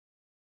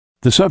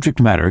The subject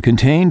matter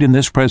contained in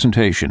this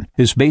presentation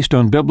is based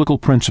on biblical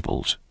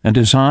principles and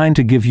designed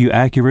to give you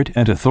accurate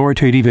and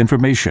authoritative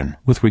information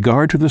with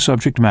regard to the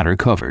subject matter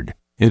covered.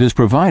 It is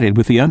provided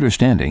with the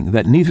understanding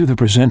that neither the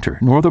presenter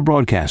nor the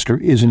broadcaster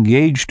is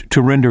engaged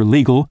to render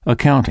legal,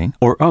 accounting,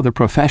 or other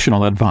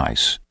professional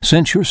advice.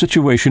 Since your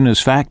situation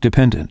is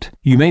fact-dependent,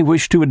 you may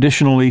wish to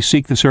additionally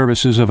seek the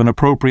services of an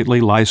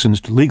appropriately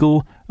licensed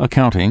legal,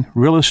 accounting,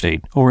 real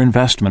estate, or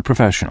investment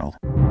professional.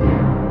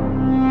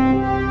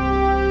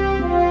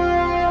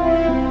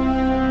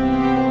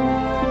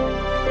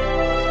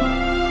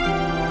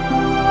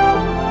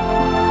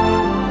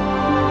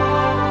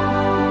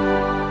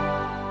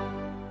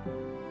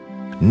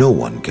 No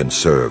one can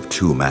serve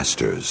two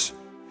masters.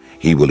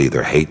 He will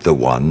either hate the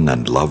one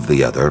and love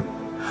the other,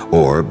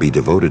 or be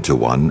devoted to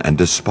one and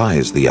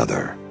despise the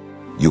other.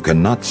 You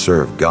cannot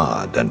serve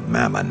God and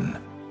mammon.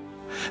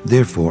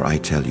 Therefore I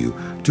tell you,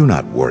 do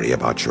not worry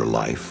about your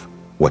life,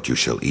 what you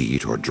shall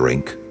eat or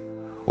drink,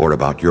 or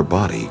about your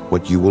body,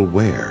 what you will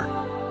wear.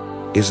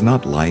 Is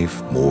not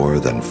life more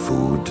than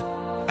food,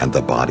 and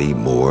the body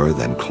more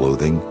than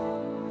clothing?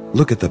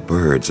 Look at the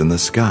birds in the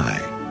sky.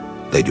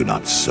 They do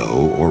not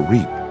sow or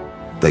reap.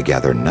 They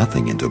gather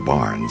nothing into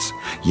barns,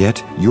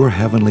 yet your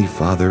heavenly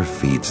Father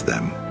feeds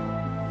them.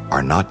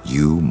 Are not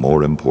you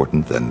more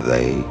important than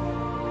they?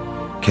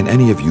 Can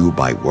any of you,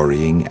 by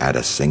worrying, add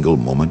a single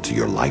moment to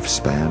your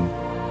lifespan?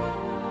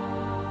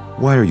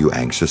 Why are you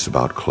anxious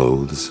about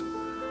clothes?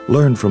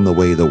 Learn from the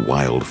way the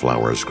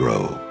wildflowers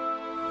grow.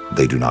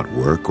 They do not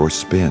work or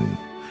spin,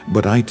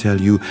 but I tell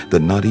you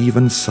that not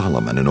even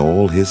Solomon in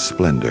all his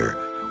splendor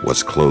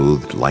was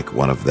clothed like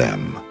one of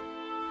them.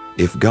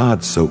 If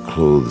God so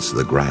clothes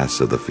the grass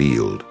of the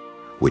field,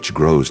 which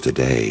grows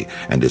today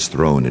and is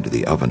thrown into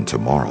the oven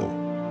tomorrow,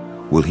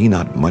 will he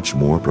not much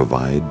more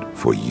provide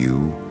for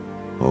you,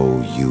 O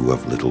you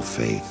of little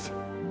faith?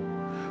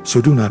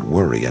 So do not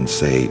worry and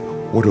say,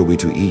 what are we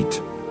to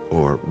eat?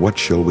 Or what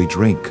shall we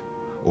drink?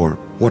 Or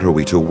what are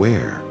we to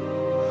wear?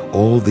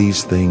 All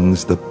these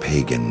things the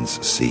pagans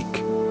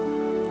seek.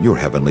 Your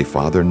heavenly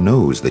Father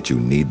knows that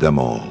you need them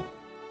all.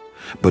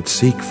 But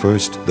seek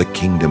first the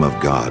kingdom of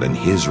God and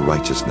his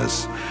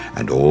righteousness,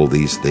 and all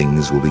these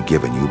things will be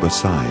given you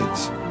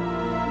besides.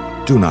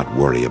 Do not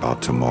worry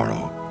about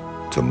tomorrow.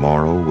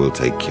 Tomorrow will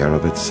take care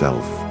of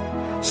itself.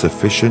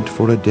 Sufficient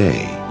for a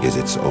day is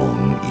its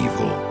own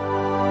evil.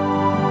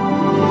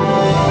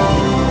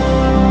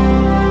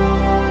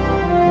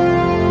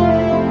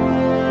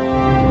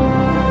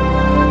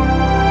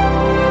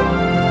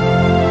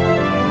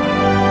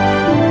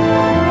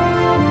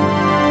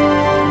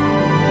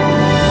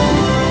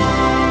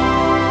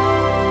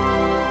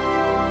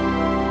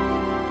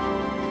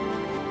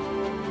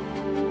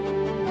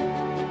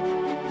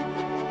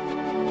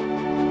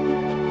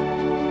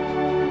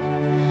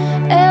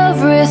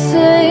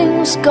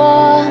 Everything's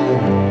gone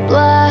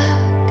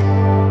black.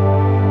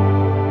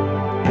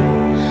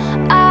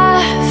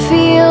 I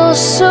feel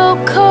so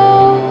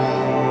cold.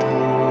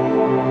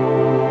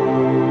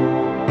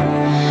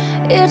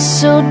 It's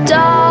so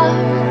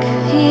dark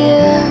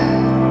here.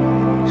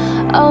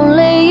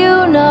 Only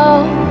you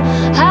know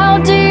how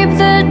deep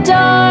the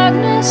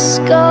darkness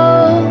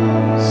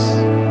goes.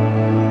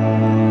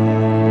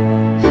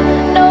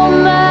 No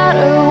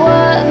matter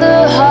what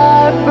the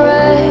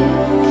heartbreak,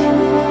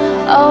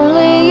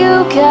 only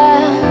you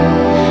can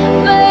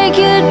make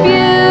it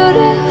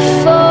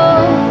beautiful.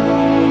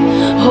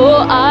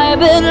 Oh, I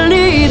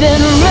believe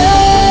in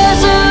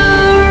resurrection.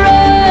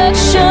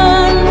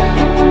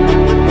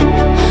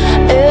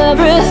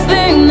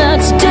 Everything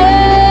that's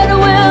dead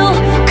will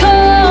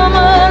come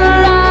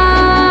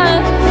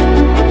alive.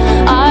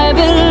 I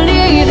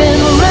believe in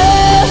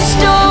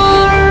restoration,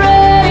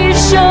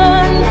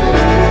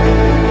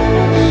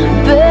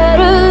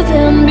 better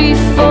than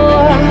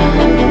before,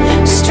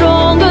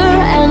 stronger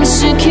and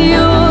secure.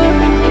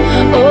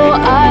 Oh,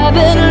 I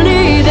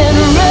believe in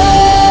resurrection.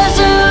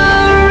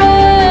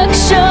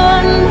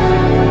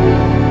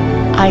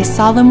 I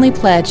solemnly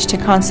pledge to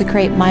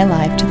consecrate my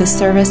life to the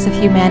service of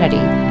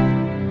humanity.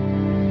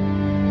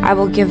 I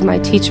will give my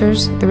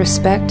teachers the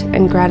respect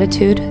and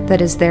gratitude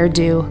that is their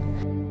due.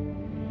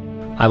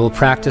 I will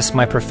practice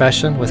my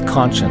profession with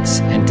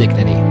conscience and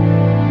dignity.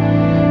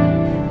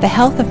 The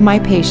health of my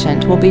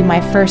patient will be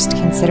my first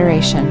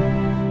consideration.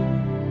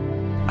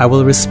 I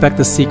will respect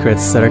the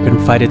secrets that are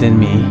confided in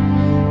me,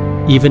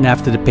 even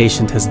after the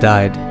patient has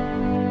died.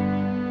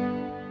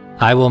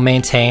 I will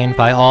maintain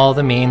by all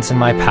the means in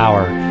my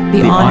power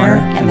The honor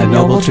and the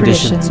noble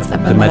traditions of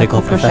the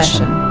medical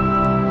profession.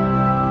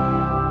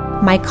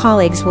 My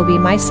colleagues will be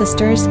my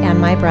sisters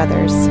and my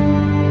brothers.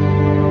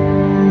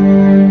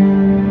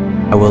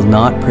 I will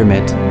not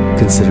permit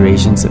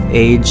considerations of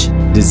age,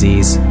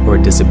 disease, or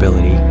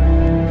disability.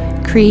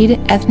 Creed,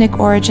 ethnic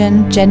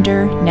origin,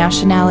 gender,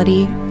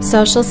 nationality,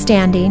 social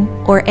standing,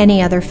 or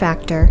any other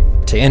factor,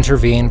 to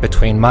intervene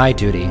between my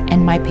duty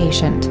and my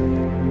patient.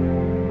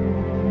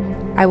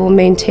 I will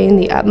maintain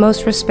the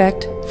utmost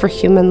respect for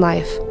human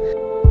life.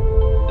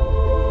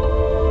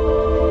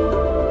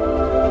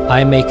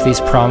 I make these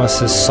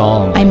promises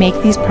solemnly. I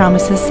make these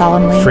promises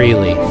solemnly,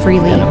 freely,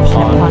 and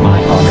upon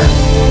my honor.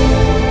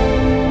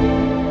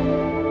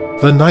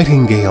 The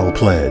Nightingale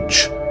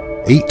Pledge,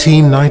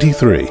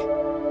 1893.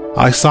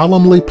 I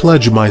solemnly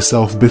pledge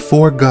myself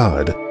before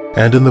God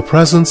and in the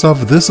presence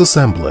of this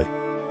assembly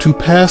to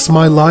pass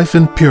my life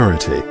in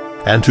purity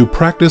and to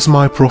practice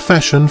my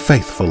profession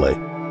faithfully.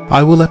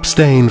 I will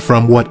abstain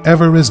from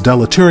whatever is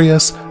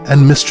deleterious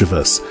and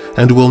mischievous,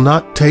 and will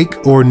not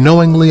take or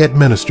knowingly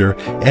administer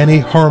any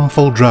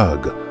harmful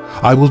drug.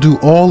 I will do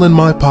all in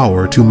my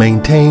power to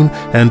maintain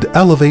and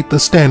elevate the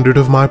standard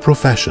of my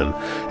profession,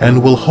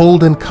 and will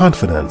hold in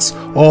confidence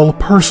all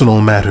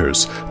personal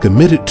matters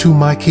committed to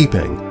my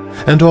keeping,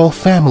 and all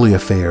family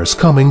affairs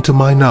coming to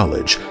my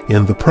knowledge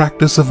in the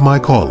practice of my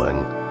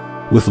calling.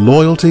 With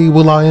loyalty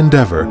will I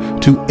endeavor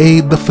to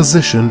aid the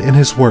physician in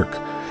his work,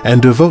 and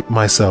devote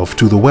myself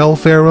to the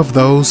welfare of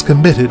those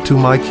committed to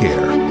my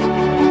care.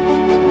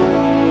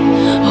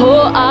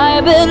 Oh,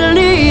 I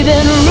believe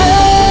in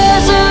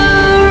resurrection.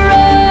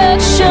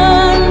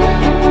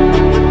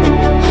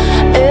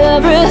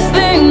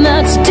 Everything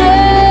that's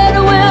dead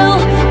will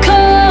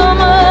come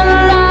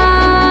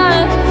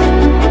alive.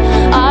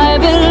 I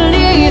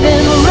believe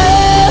in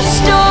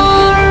restoration,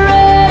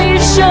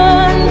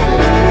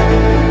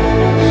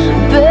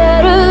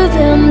 better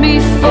than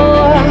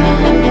before,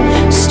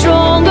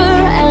 stronger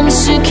and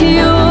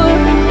secure.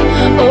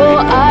 Oh,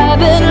 I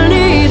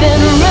believe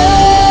in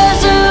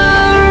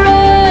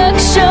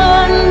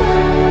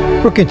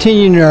resurrection. We're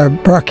continuing our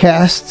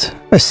broadcast,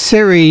 a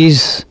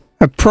series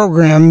of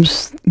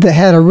programs that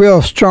had a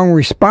real strong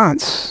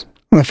response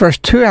on the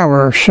first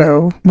 2-hour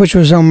show, which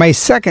was on May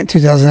 2nd,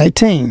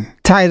 2018,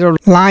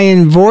 titled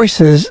Lion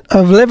Voices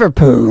of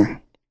Liverpool.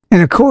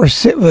 And of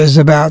course, it was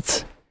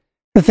about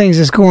the things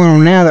that's going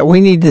on now that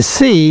we need to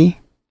see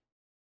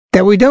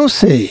that we don't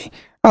see.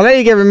 Our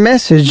lady gave a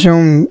message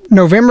on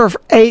November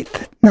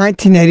 8th,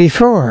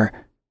 1984.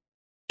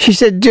 She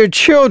said, "Dear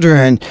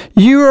children,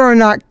 you are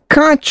not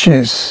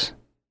conscious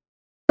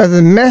of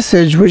the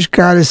message which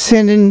God is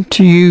sending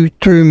to you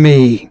through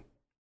me.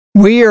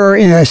 We are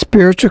in a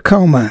spiritual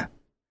coma.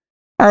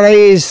 Our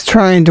Lady is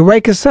trying to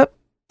wake us up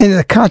into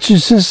the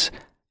consciousness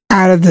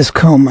out of this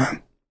coma.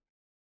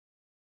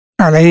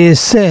 Our Lady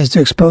says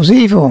to expose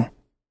evil.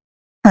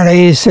 Our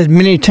Lady has said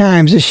many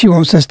times that she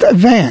wants us to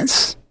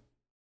advance.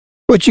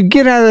 What you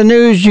get out of the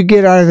news, you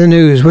get out of the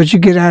news. What you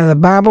get out of the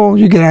Bible,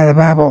 you get out of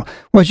the Bible.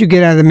 What you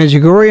get out of the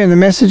Medjugorje and the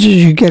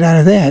messages, you get out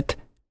of that.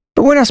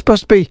 But we're not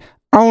supposed to be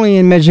only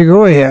in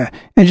Medjugorje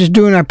and just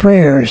doing our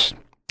prayers.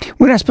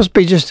 We're not supposed to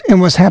be just in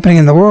what's happening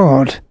in the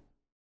world.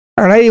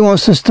 Our Lady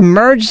wants us to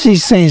merge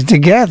these things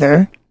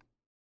together,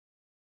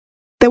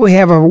 that we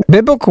have a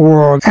biblical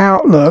world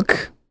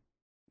outlook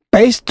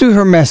based through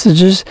her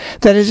messages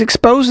that is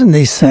exposing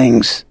these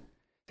things.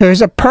 There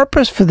is a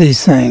purpose for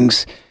these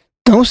things.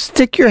 Don't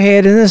stick your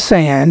head in the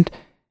sand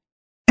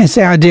and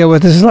say, I'll deal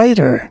with this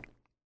later.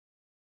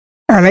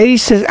 Our Lady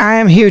says, I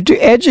am here to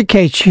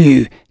educate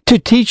you, to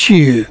teach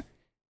you.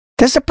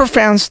 That's a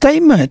profound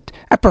statement,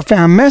 a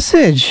profound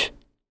message.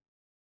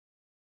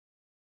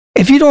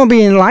 If you don't want to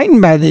be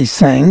enlightened by these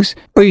things,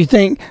 or you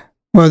think,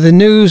 well, the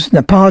news and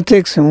the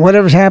politics and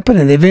whatever's happened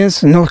and the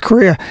events in North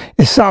Korea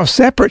is all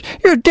separate,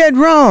 you're dead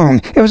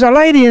wrong. It was Our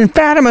Lady in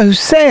Fatima who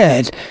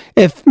said,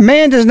 if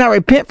man does not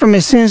repent from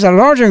his sins, a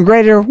larger and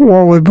greater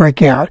war will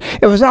break out.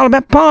 It was all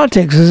about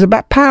politics. It was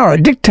about power,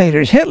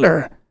 dictators,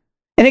 Hitler.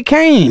 And it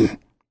came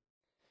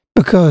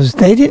because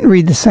they didn't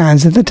read the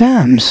signs of the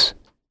times.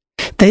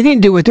 They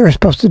didn't do what they were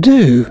supposed to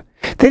do.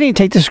 They didn't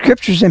take the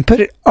scriptures and put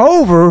it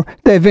over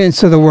the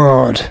events of the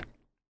world.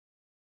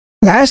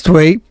 Last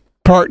week,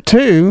 part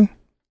 2,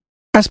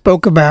 I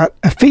spoke about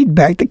a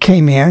feedback that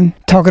came in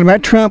talking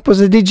about Trump was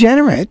a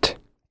degenerate.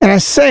 And I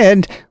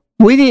said,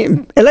 we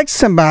didn't elect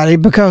somebody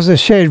because of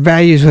shared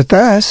values with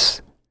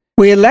us.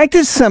 We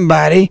elected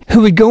somebody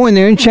who would go in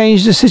there and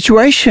change the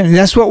situation. And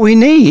that's what we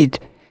need.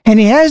 And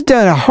he has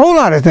done a whole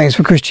lot of things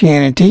for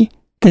Christianity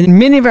than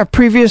many of our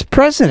previous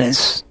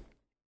presidents.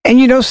 And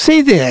you don't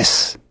see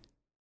this.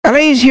 Our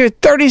Lady's here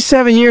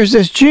 37 years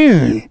this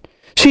June.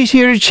 She's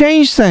here to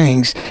change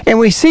things. And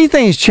we see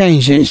things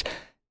changing.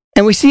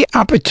 And we see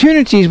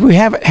opportunities we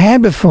haven't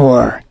had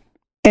before.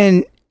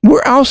 And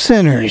we're all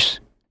sinners.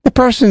 The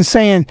person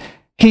saying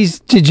he's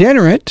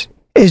degenerate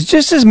is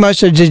just as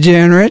much a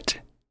degenerate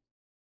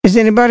as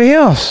anybody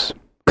else.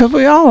 Because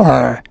we all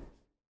are.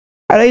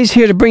 Our Lady's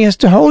here to bring us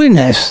to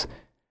holiness.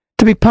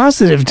 To be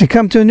positive. To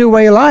come to a new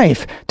way of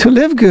life. To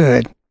live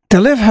good.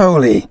 To live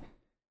holy.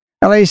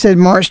 Our Lady said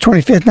March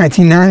 25th,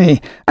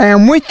 1990, I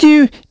am with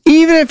you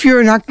even if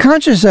you're not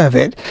conscious of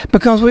it,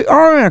 because we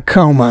are in a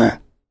coma.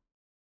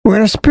 We're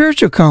in a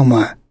spiritual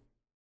coma.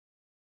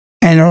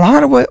 And a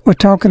lot of what we're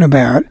talking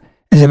about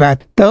is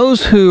about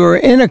those who are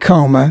in a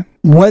coma,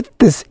 what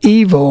this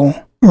evil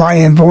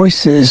lion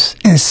voices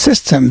and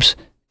systems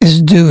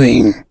is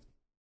doing.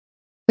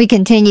 We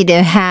continue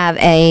to have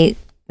a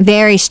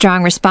very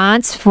strong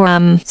response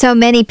from so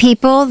many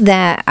people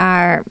that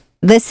are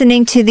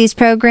listening to these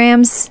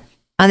programs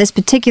on this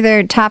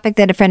particular topic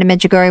that a friend of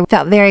Medjugorje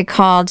felt very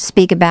called to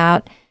speak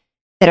about,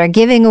 that are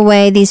giving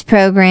away these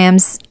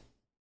programs,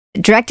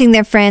 directing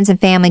their friends and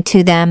family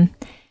to them.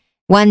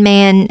 One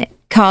man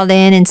called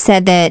in and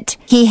said that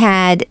he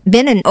had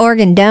been an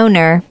organ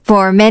donor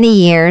for many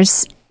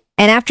years,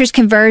 and after his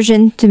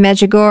conversion to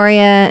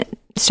Medjugorje,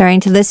 starting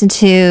to listen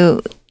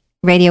to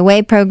radio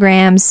wave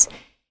programs,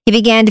 he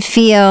began to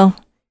feel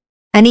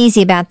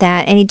uneasy about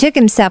that, and he took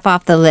himself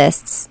off the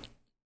lists.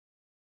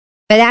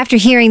 But after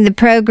hearing the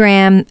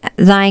program,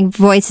 Lying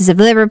Voices of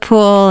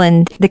Liverpool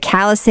and the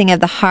callousing of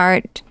the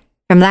heart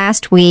from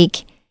last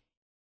week,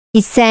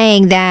 he's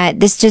saying that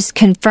this just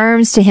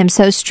confirms to him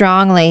so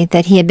strongly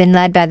that he had been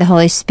led by the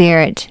Holy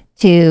Spirit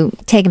to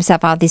take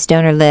himself off these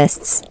donor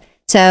lists.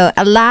 So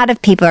a lot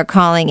of people are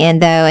calling in,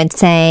 though, and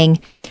saying,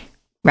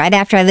 right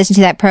after I listened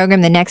to that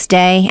program the next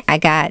day, I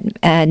got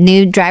a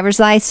new driver's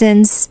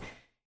license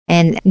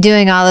and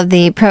doing all of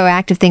the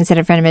proactive things that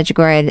a friend of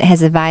Medjugorje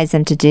has advised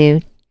them to do.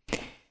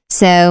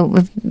 So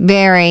we're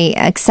very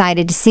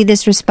excited to see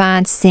this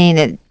response, seeing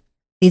that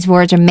these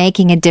words are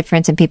making a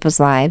difference in people's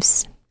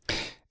lives.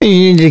 You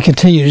need to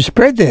continue to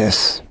spread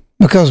this,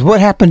 because what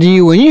happened to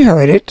you when you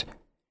heard it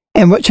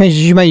and what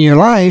changes you made in your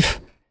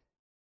life,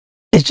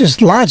 it's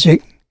just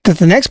logic that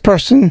the next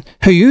person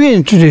who you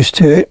introduced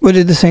to it would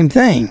do the same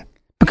thing.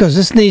 Because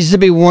this needs to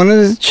be one of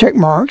the check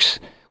marks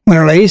when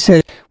Our Lady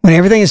said, when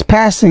everything is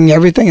passing,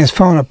 everything is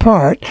falling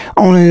apart,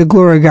 only the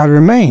glory of God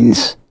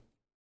remains.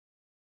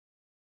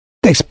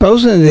 The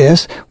exposing of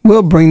this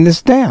will bring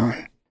this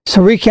down.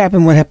 So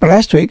recapping what happened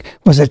last week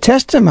was a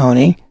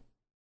testimony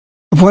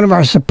of one of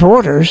our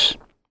supporters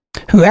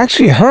who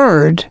actually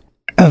heard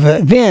of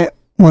an event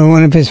when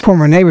one of his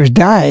former neighbors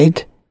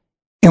died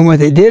and what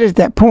they did at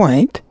that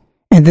point.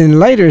 And then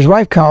later his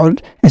wife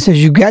called and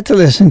says, you got to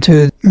listen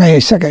to May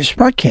 2nd's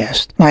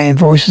podcast, Lying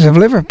Voices of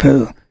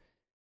Liverpool.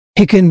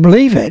 He couldn't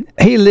believe it.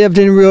 He lived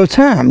in real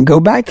time. Go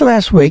back to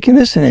last week and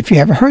listen if you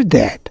haven't heard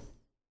that.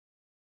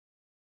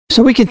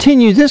 So we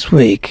continue this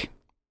week.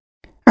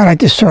 I'd like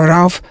to start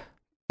off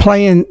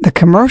playing the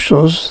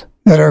commercials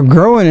that are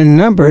growing in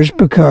numbers,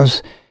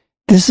 because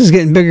this is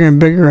getting bigger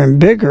and bigger and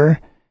bigger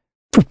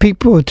for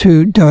people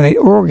to donate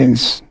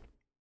organs.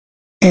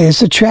 And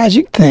it's a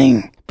tragic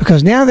thing,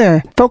 because now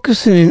they're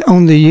focusing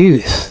on the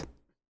youth.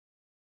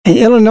 And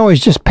Illinois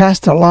just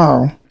passed a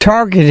law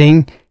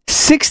targeting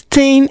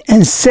 16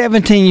 and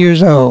 17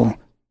 years old.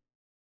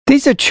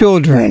 These are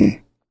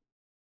children.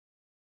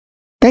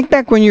 Think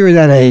back when you were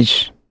that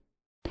age.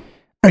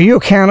 Are you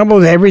accountable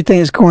to everything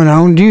that's going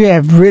on? Do you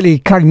have really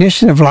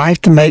cognition of life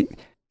to make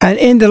an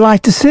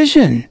end-of-life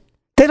decision?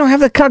 They don't have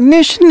the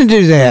cognition to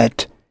do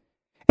that.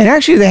 And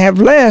actually, they have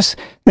less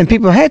than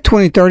people had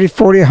 20, 30,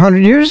 40, 100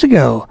 years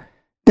ago.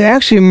 They're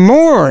actually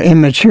more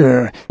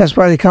immature. That's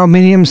why they call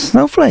many of them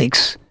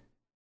snowflakes.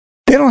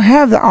 They don't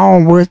have the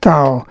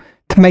all-worth-all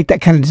to make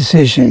that kind of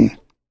decision.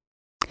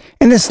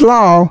 And this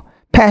law,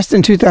 passed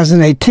in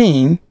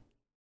 2018,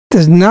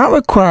 does not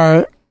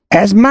require,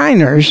 as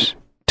minors,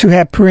 to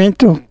have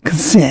parental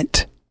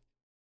consent.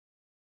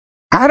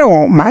 I don't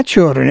want my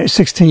children at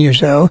 16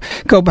 years old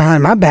go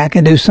behind my back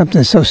and do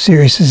something so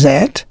serious as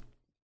that.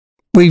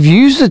 We've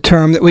used the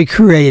term that we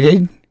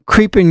created,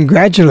 creeping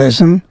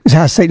gradualism, is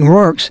how Satan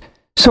works.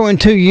 So in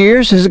 2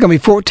 years, is it going to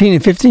be 14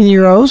 and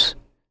 15-year-olds?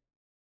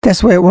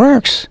 That's the way it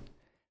works.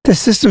 The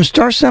system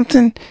starts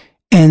something,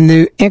 and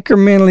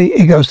incrementally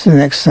it goes to the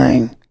next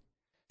thing.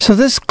 So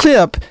this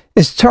clip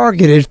is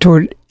targeted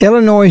toward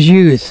Illinois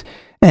youth.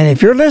 And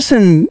if you're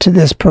listening to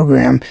this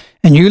program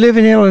and you live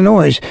in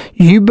Illinois,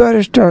 you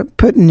better start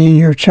putting in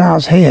your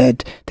child's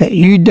head that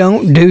you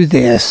don't do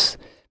this,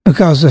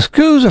 because the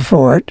schools are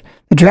for it,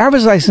 the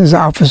driver's license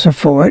office are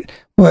for it.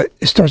 Well,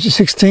 it starts at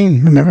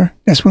 16, remember?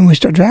 That's when we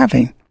start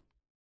driving.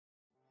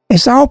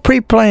 It's all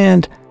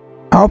pre-planned,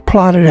 all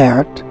plotted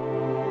out.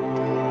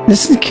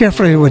 Listen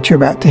carefully to what you're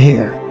about to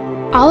hear.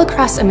 All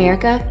across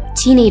America,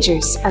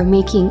 teenagers are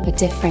making a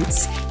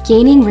difference,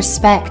 gaining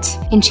respect,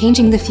 and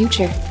changing the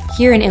future.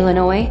 Here in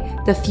Illinois,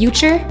 the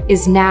future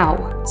is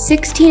now.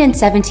 16 and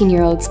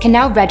 17-year-olds can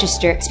now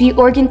register to be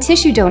organ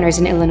tissue donors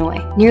in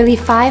Illinois. Nearly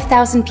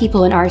 5,000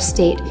 people in our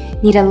state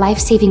need a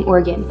life-saving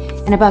organ,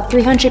 and about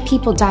 300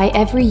 people die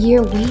every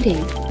year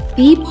waiting.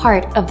 Be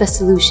part of the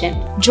solution.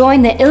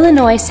 Join the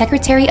Illinois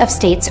Secretary of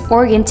State's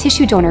Organ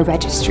Tissue Donor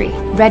Registry.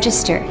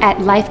 Register at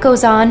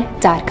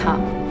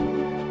lifegoeson.com.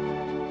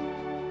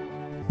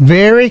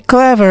 Very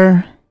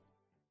clever.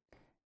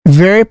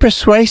 Very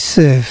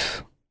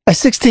persuasive. A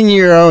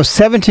 16-year-old,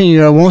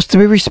 17-year-old wants to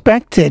be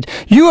respected.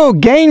 You will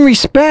gain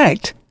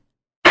respect.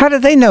 How do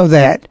they know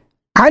that?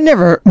 I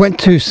never went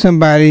to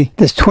somebody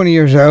that's 20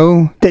 years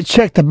old that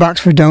checked the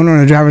box for donor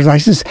on a driver's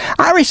license.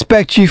 I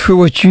respect you for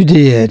what you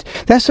did.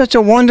 That's such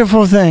a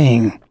wonderful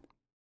thing.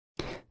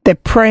 They're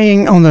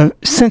preying on the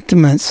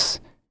sentiments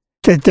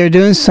that they're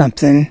doing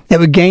something that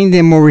would gain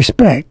them more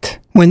respect,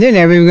 when they're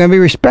never even going to be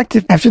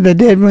respected after they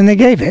did when they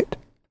gave it.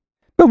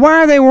 But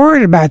why are they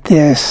worried about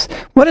this?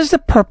 What is the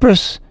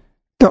purpose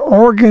the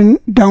organ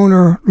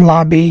donor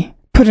lobby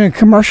putting a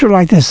commercial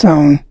like this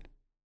on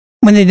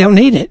when they don't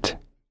need it?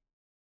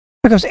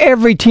 Because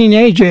every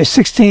teenager is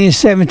 16 and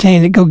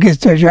 17 that go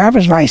get their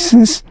driver's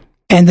license,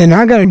 and they're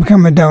not going to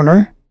become a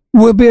donor,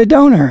 will be a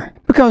donor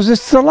because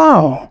it's the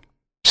law.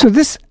 So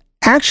this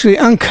actually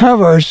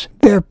uncovers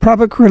their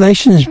public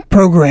relations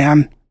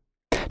program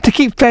to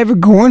keep favor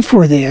going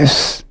for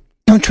this.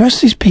 Don't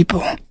trust these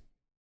people.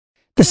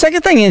 The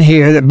second thing in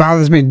here that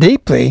bothers me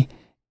deeply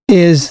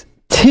is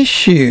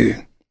tissue.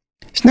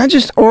 It's not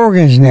just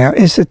organs now,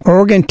 it's an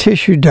organ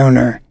tissue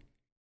donor.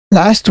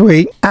 Last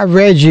week, I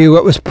read you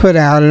what was put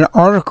out in an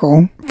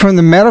article from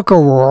the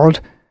medical world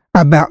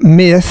about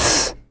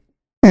myths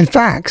and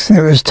facts. And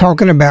it was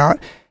talking about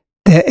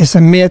that it's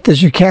a myth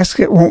that your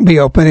casket won't be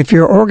open if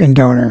you're an organ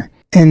donor.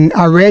 And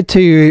I read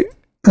to you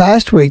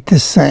last week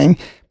this thing,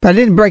 but I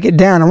didn't break it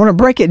down. I want to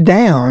break it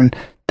down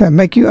to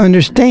make you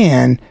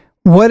understand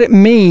what it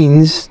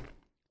means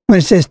when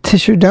it says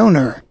tissue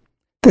donor.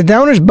 The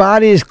donor's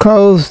body is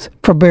clothed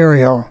for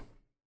burial,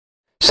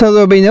 so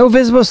there will be no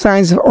visible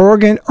signs of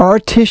organ or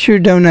tissue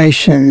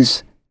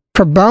donations.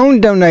 For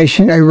bone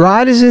donation, a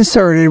rod is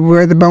inserted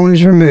where the bone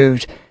is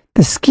removed.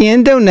 The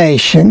skin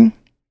donation,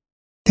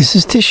 this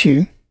is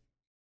tissue,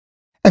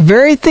 a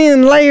very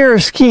thin layer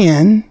of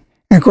skin.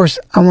 And of course,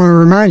 I want to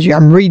remind you,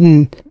 I'm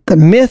reading the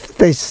myth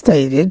they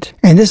stated,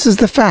 and this is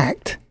the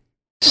fact.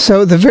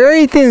 So the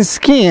very thin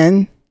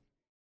skin,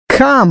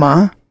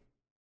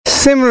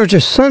 similar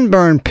to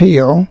sunburn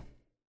peel,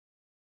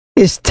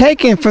 is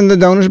taken from the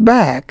donor's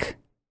back.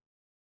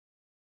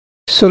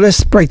 So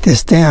let's break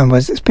this down,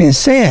 what's being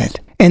said.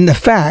 And the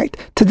fact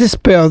to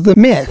dispel the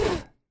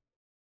myth.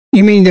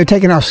 You mean they're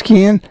taking off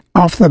skin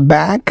off the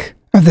back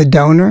of the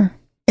donor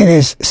and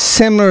it's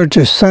similar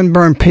to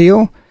sunburn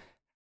peel?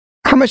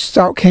 How much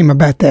thought came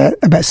about that,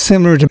 about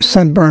similar to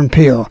sunburn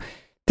peel?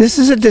 This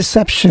is a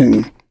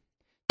deception.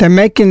 They're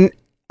making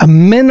a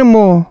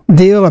minimal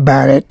deal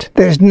about it.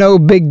 There's no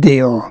big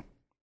deal.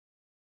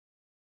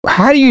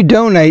 How do you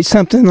donate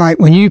something like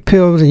when you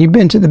peeled and you've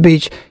been to the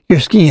beach,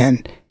 your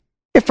skin?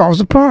 It falls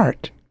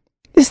apart.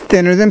 It's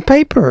thinner than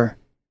paper.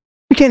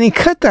 You can't even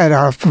cut that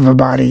off of a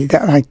body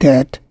like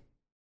that.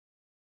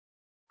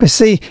 But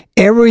see,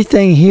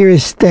 everything here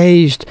is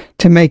staged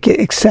to make it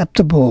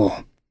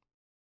acceptable.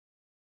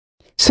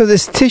 So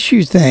this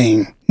tissue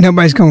thing,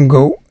 nobody's going to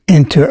go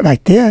into it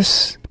like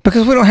this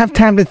because we don't have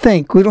time to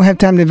think. We don't have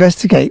time to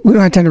investigate. We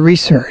don't have time to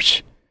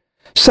research.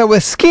 So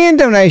with skin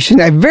donation,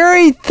 a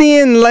very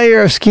thin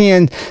layer of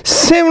skin,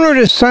 similar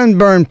to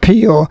sunburn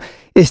peel,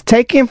 is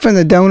taken from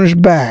the donor's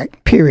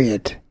back,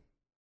 period.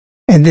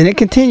 And then it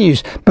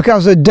continues.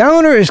 Because the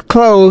donor is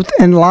clothed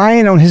and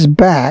lying on his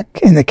back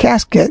in the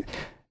casket,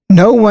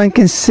 no one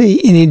can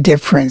see any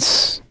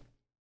difference.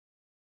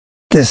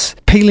 This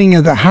peeling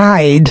of the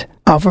hide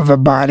off of a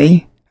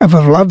body of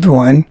a loved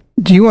one,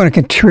 do you want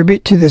to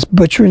contribute to this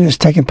butchering that's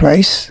taking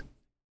place?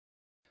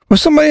 Well,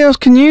 somebody else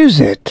can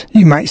use it,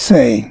 you might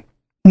say.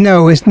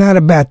 No, it's not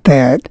about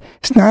that.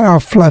 It's not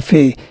all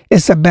fluffy.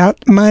 It's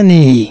about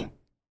money.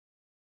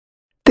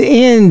 The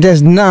end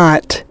does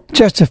not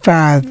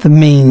justify the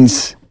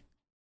means.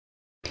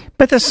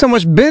 But there's so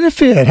much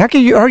benefit. How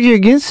can you argue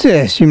against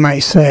this, you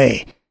might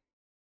say?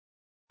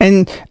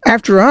 And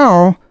after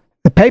all,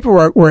 the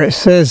paperwork where it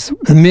says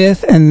the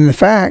myth and the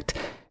fact,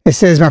 it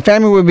says my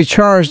family will be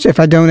charged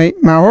if I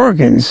donate my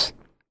organs.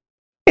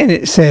 And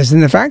it says in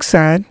the fact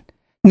side,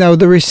 no,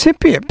 the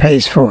recipient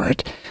pays for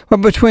it.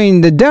 But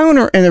between the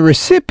donor and the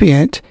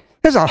recipient,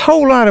 there's a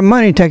whole lot of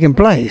money taking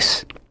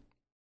place.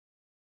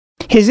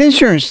 His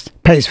insurance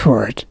pays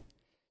for it.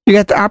 You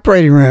got the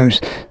operating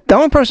rooms. The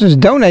only person who's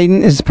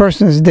donating is the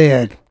person that's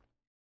dead.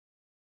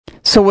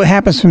 So what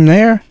happens from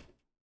there?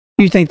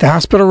 You think the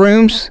hospital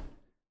rooms,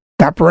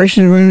 the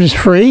operation room is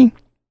free?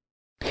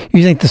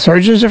 You think the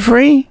surgeons are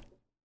free?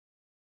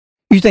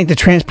 You think the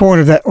transport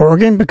of that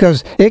organ,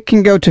 because it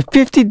can go to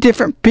 50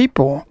 different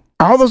people,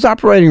 all those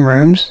operating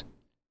rooms,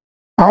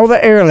 all the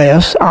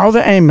airlifts, all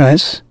the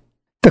ambulance,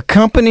 the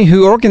company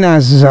who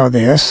organizes all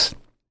this,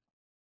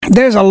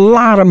 there's a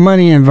lot of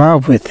money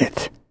involved with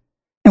it.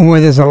 And where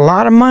there's a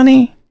lot of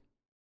money,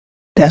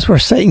 that's where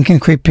Satan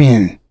can creep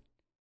in.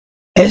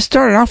 It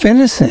started off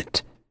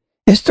innocent.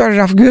 It started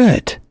off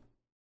good.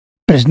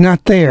 But it's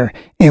not there.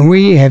 And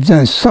we have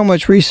done so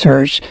much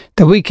research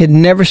that we could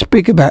never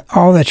speak about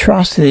all the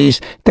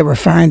atrocities that we're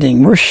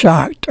finding. We're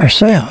shocked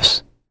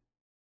ourselves.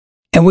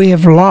 And we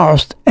have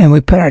lost, and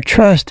we put our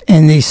trust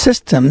in these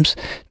systems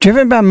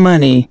driven by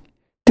money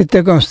that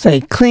they're going to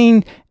stay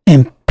clean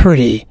and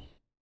pretty.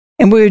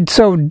 And we're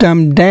so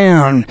dumbed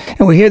down,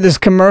 and we hear this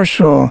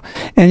commercial,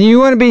 and you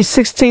want to be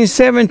 16,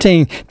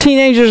 17.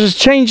 Teenagers are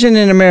changing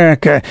in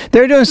America.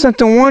 They're doing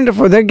something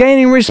wonderful. They're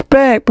gaining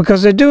respect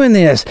because they're doing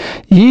this.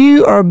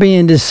 You are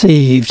being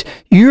deceived.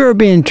 You are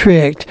being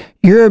tricked.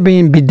 You're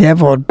being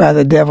bedeviled by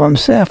the devil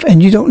himself,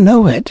 and you don't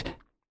know it.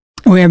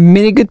 And we have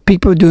many good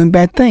people doing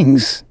bad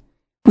things.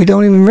 We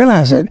don't even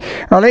realize it.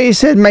 Our lady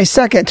said May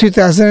 2nd,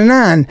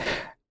 2009,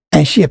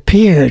 and she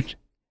appeared.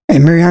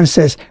 And Mariana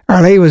says,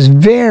 Our Lady was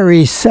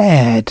very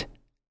sad.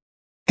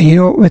 And you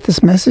know what with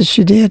this message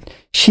she did?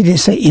 She didn't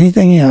say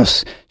anything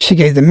else. She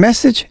gave the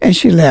message and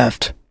she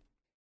left.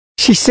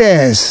 She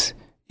says,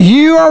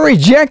 You are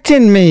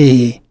rejecting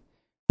me.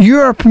 You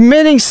are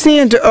permitting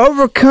sin to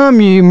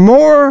overcome you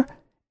more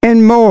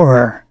and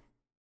more.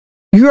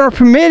 You are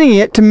permitting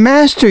it to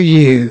master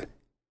you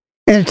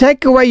and to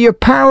take away your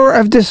power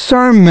of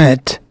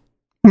discernment.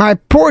 My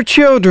poor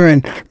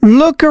children,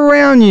 look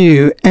around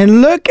you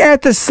and look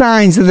at the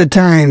signs of the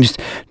times.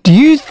 Do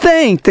you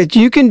think that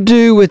you can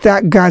do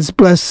without God's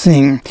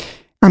blessing?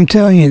 I'm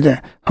telling you, the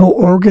whole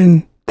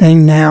organ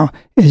thing now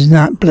is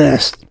not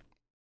blessed.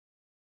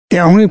 The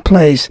only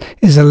place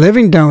is a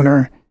living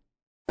donor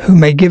who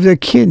may give their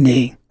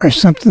kidney or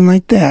something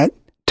like that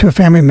to a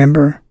family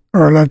member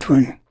or a loved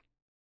one.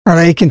 Our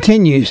lady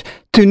continues,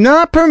 do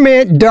not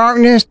permit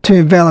darkness to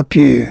envelop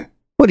you.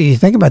 What do you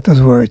think about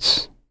those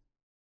words?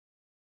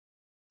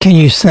 Can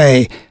you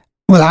say,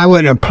 well, I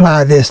wouldn't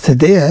apply this to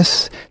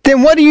this?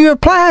 Then what do you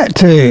apply it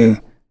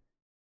to?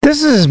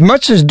 This is as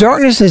much as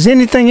darkness as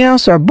anything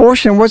else, or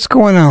abortion. What's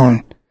going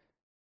on?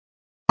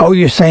 Oh,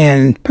 you're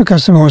saying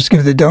because someone wants to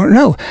give the donor?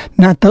 No,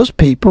 not those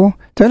people.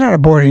 They're not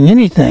aborting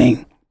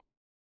anything.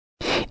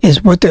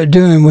 It's what they're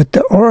doing with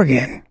the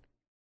organ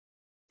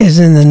is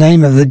in the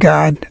name of the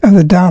God of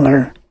the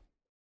dollar.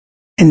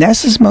 And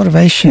that's his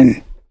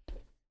motivation.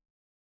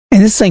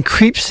 And this thing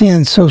creeps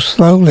in so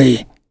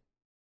slowly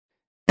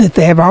that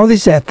they have all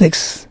these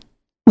ethics.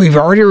 We've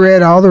already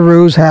read all the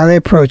rules, how they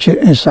approach it,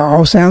 and it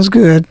all sounds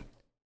good.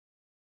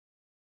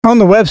 On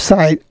the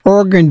website,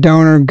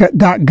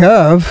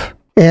 organdonor.gov,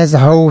 it has the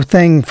whole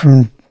thing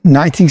from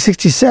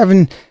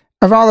 1967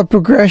 of all the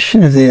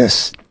progression of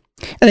this.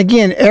 And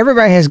again,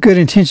 everybody has good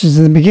intentions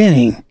in the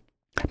beginning.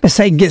 But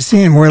Satan gets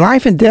in. Where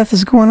life and death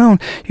is going on,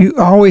 you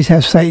always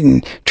have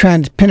Satan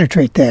trying to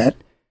penetrate that.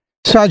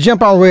 So I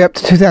jump all the way up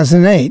to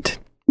 2008.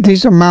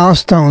 These are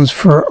milestones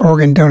for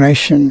organ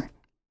donation.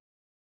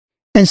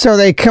 And so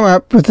they come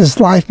up with this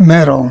life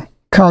medal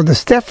called the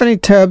Stephanie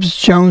Tubbs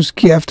Jones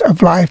Gift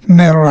of Life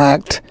Medal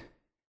Act,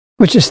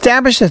 which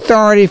established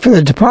authority for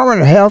the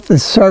Department of Health and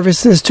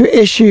Services to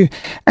issue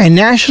a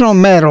national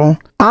medal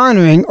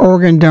honoring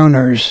organ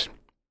donors.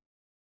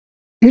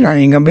 You're not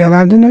even going to be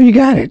allowed to know you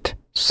got it.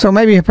 So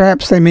maybe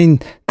perhaps they mean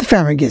the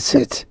family gets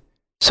it.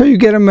 So you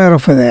get a medal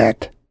for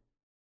that.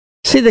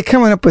 See, they're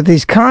coming up with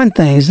these con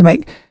things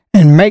to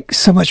make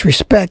so much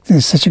respect,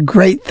 and such a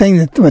great thing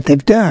that what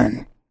they've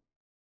done.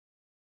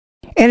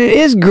 And it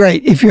is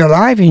great if you're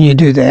alive and you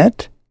do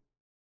that.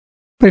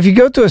 But if you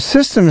go through a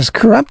system that's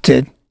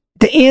corrupted,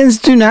 the ends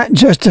do not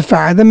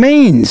justify the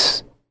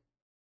means.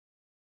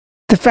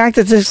 The fact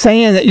that they're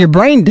saying that you're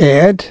brain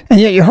dead and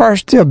yet your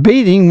heart's still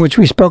beating, which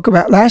we spoke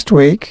about last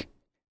week,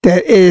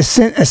 that it is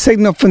sent a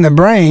signal from the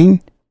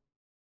brain,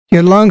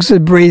 your lungs are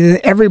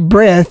breathing, every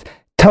breath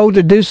told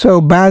to do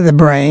so by the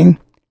brain,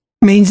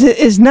 means it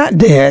is not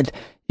dead.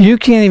 You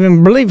can't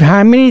even believe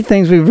how many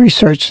things we've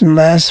researched in the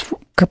last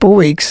couple of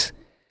weeks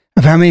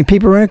of how many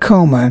people are in a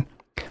coma,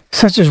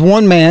 such as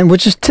one man,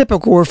 which is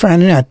typical, we're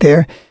finding out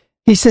there.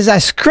 He says, I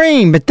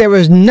screamed, but there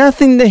was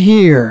nothing to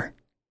hear.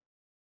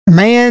 A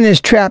man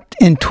is trapped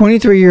in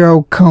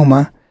 23-year-old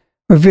coma,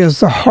 reveals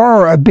the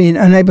horror of being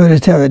unable to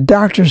tell the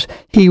doctors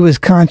he was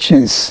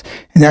conscious.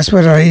 And that's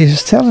what our lady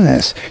is telling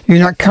us. You're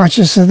not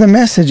conscious of the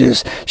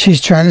messages.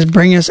 She's trying to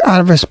bring us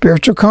out of a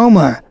spiritual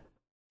coma.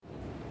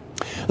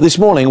 This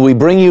morning, we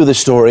bring you the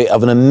story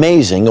of an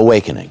amazing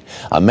awakening.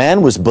 A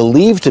man was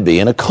believed to be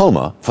in a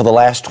coma for the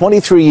last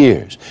 23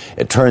 years.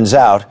 It turns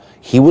out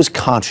he was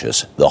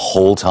conscious the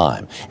whole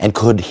time and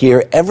could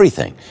hear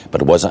everything,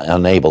 but was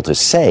unable to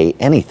say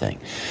anything.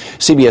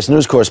 CBS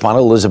News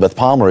correspondent Elizabeth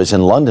Palmer is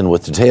in London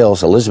with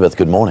details. Elizabeth,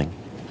 good morning.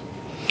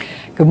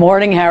 Good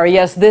morning, Harry.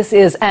 Yes, this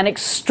is an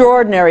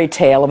extraordinary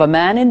tale of a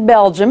man in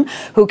Belgium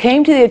who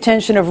came to the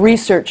attention of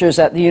researchers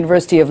at the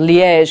University of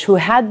Liège who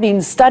had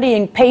been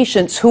studying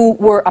patients who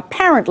were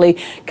apparently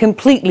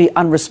completely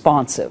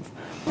unresponsive.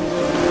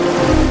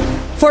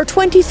 For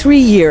 23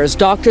 years,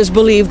 doctors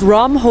believed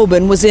Rom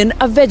Hoban was in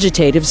a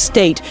vegetative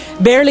state,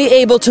 barely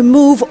able to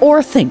move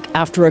or think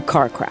after a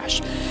car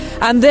crash.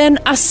 And then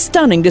a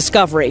stunning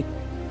discovery.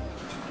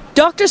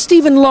 Dr.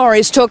 Stephen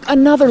Lawries took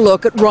another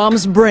look at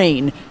Rom's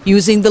brain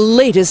using the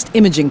latest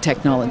imaging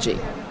technology.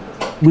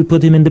 We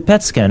put him in the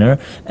PET scanner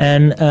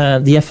and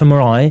the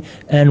fMRI,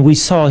 and we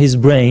saw his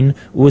brain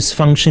was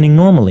functioning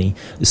normally.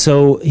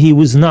 So he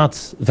was not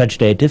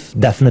vegetative,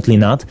 definitely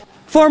not.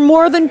 For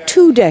more than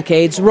 2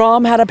 decades,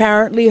 Rom had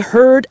apparently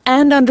heard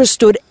and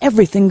understood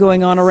everything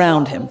going on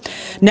around him.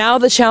 Now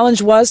the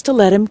challenge was to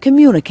let him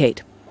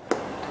communicate.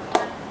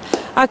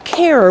 A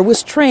carer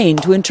was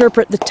trained to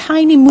interpret the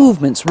tiny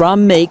movements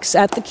Rom makes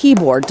at the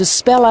keyboard to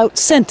spell out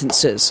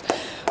sentences.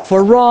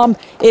 For Rom,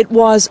 it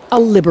was a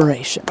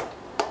liberation.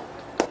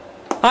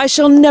 I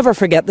shall never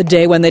forget the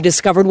day when they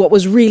discovered what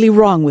was really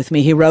wrong with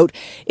me, he wrote.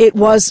 It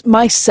was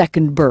my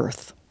second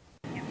birth.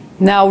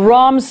 Now,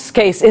 Rom's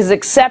case is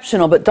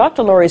exceptional, but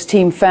Dr. Lawries'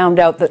 team found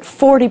out that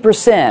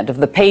 40% of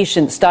the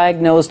patients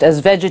diagnosed as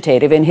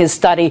vegetative in his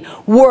study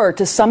were,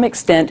 to some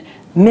extent,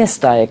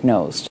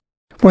 misdiagnosed.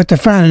 What they're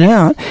finding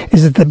out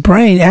is that the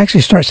brain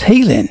actually starts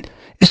healing.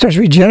 It starts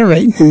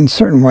regenerating in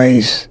certain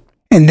ways.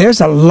 And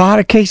there's a lot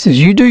of cases.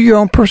 You do your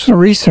own personal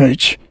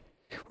research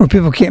where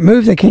people can't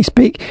move, they can't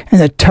speak, and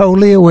they're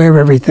totally aware of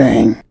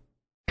everything.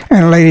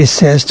 And a lady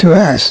says to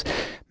us,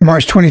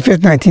 March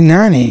 25th,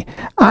 1990,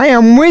 I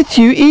am with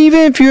you even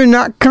if you're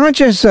not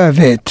conscious of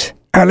it.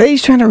 Our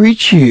lady's trying to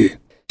reach you.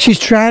 She's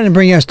trying to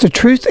bring us the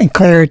truth and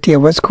clarity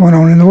of what's going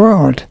on in the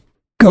world.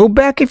 Go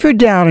back, if you're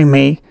doubting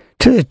me,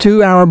 to the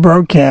 2-hour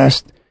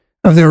broadcast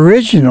of the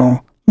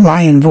original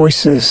Lion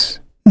Voices.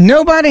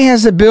 Nobody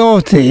has the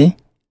ability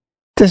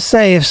to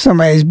say if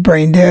somebody's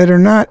brain dead or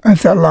not,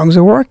 if their lungs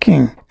are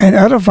working, and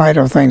other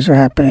vital things are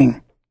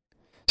happening.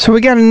 So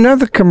we got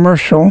another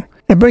commercial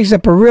that brings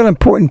up a real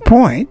important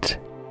point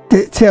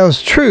that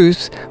tells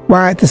truth,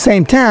 while at the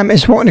same time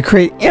it's wanting to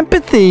create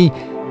empathy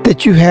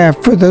that you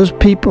have for those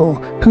people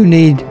who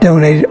need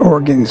donated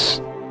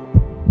organs.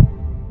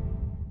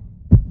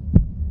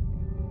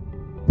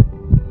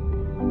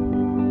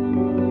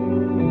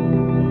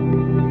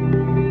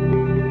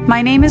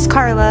 My name is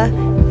Carla,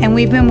 and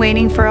we've been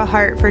waiting for a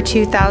heart for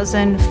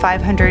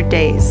 2,500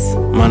 days.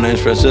 My name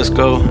is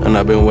Francisco, and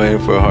I've been waiting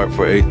for a heart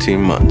for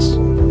 18 months.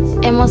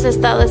 Hemos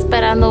estado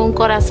esperando un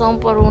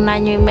corazón por 1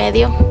 año y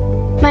medio.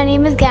 My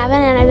name is Gavin,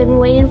 and I've been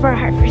waiting for a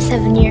heart for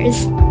 7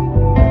 years.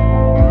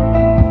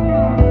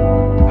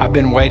 I've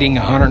been waiting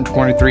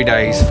 123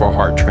 days for a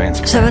heart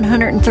transplant.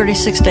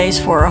 736 days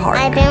for a heart.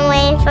 I've been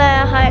waiting for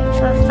a heart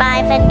for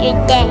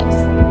 500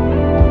 days.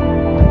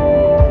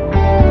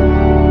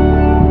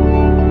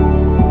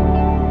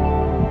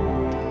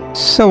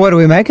 So what do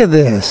we make of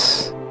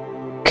this?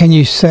 Can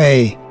you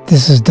say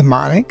this is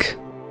demonic?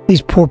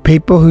 These poor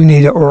people who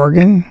need an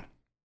organ?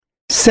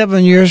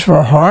 7 years for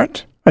a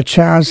heart? A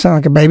child sound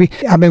like a baby?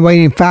 I've been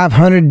waiting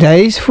 500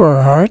 days for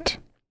a heart.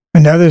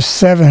 Another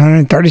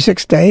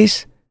 736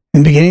 days.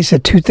 In the beginning it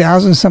said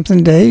 2,000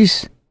 something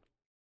days.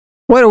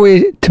 What are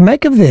we to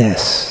make of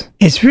this?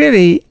 It's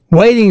really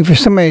waiting for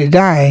somebody to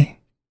die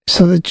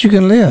so that you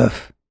can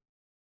live.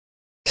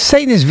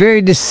 Satan is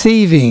very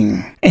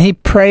deceiving, and he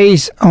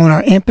preys on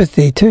our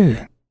empathy too.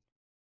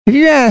 If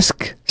you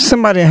ask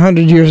somebody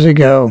 100 years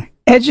ago,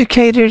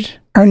 educated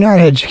or not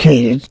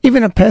educated,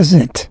 even a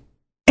peasant,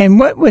 and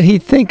what would he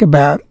think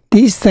about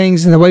these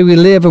things and the way we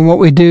live and what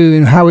we do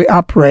and how we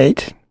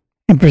operate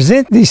and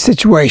present these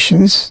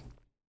situations,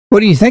 what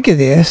do you think of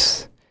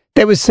this?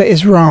 They would say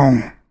it's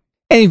wrong.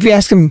 And if you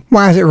ask them,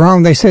 why is it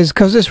wrong? They say it's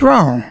because it's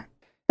wrong.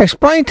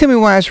 Explain to me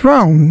why it's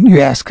wrong, you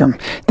ask them.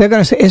 They're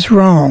going to say it's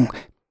wrong.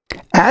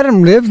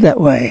 Adam lived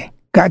that way.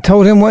 God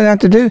told him what not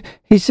to do.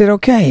 He said,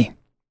 okay.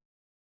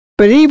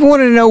 But Eve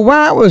wanted to know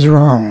why it was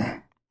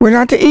wrong. We're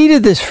not to eat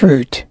of this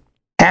fruit.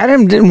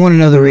 Adam didn't want to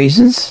know the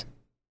reasons.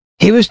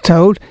 He was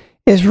told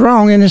it's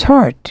wrong in his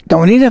heart.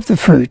 Don't eat of the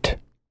fruit.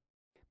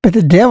 But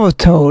the devil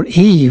told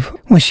Eve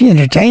when she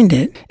entertained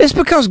it, it's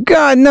because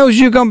God knows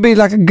you're going to be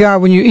like a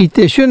God when you eat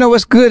this. You'll know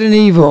what's good and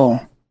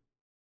evil.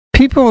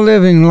 People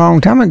living a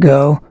long time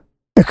ago,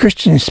 the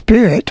Christian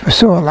spirit was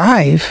so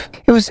alive,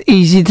 it was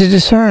easy to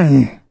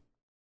discern.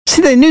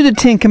 See, they knew the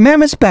 10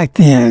 Commandments back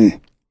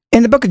then.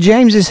 In the book of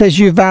James, it says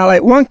you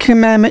violate one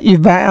commandment, you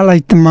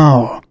violate them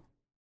all.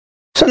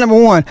 So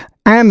number 1,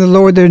 I am the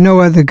Lord, there are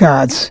no other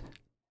gods.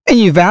 And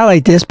you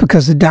violate this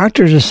because the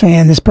doctors are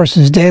saying this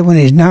person's dead when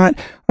he's not,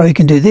 or you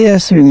can do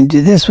this, or you can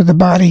do this with the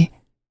body.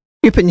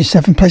 You're putting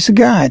yourself in place of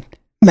God.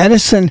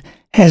 Medicine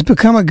has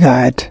become a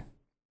god.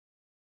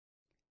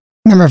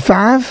 Number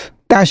 5,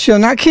 thou shalt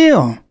not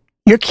kill.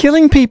 You're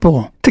killing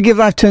people to give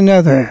life to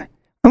another.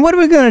 And what are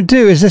we going to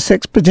do as this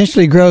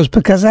exponentially grows?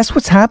 Because that's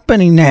what's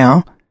happening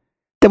now.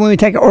 That when we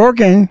take an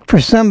organ for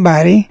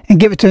somebody and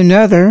give it to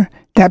another,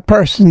 that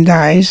person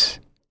dies.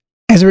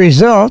 As a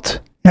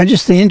result, not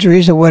just the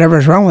injuries or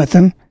whatever's wrong with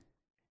them,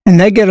 and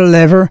they get a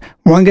liver,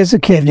 one gets a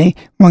kidney,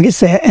 one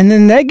gets that, and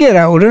then they get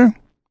older,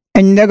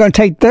 and they're going to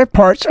take their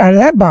parts out of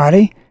that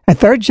body, a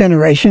 3rd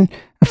generation,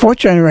 a 4th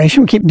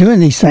generation, we keep doing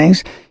these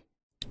things.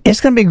 It's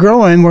going to be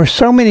growing where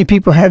so many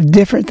people have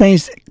different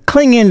things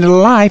clinging to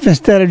life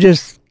instead of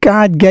just,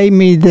 God gave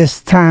me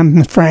this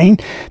time frame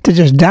to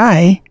just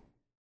die,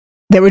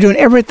 that we're doing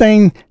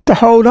everything to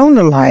hold on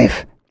to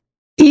life,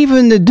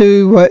 even to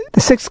do what the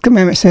 6th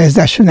commandment says,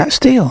 thou shalt not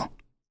steal.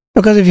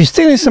 Because if you're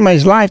stealing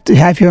somebody's life to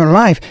have your own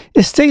life,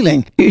 it's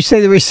stealing. You say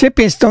the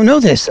recipients don't know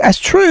this. That's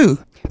true.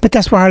 But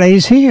that's why Our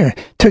Lady's here,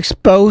 to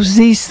expose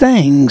these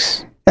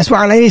things. That's why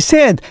Our Lady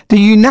said, the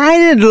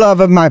united love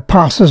of my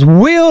apostles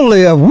will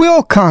live,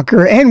 will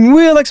conquer, and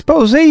will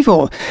expose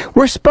evil.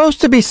 We're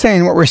supposed to be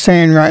saying what we're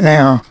saying right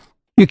now.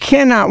 You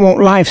cannot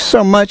want life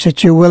so much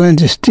that you're willing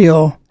to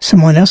steal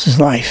someone else's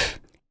life.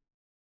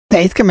 The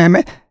 8th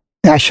commandment,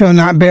 thou shalt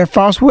not bear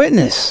false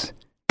witness.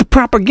 The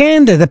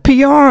propaganda, the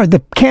PR,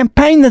 the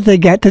campaign that they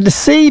got to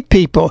deceive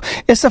people,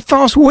 it's a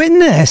false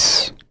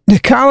witness. The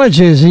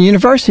colleges and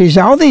universities,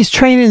 all these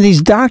training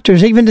these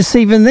doctors, even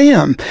deceiving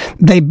them,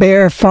 they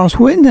bear false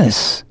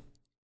witness.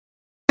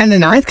 And the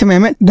 9th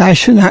commandment, thou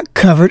shalt not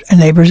covet a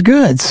neighbor's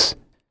goods.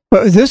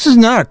 But this is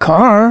not a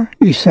car,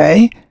 you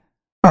say,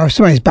 or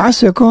somebody's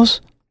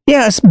bicycles.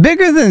 Yeah, it's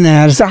bigger than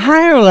that. It's a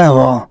higher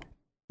level.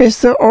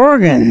 It's the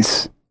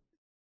organs.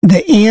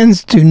 The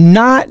ends do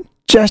not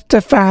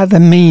justify the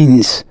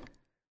means.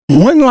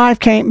 One life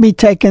can't be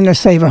taken to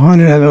save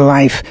 100 other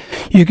life.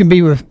 You can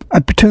be with a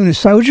platoon of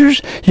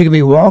soldiers, you can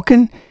be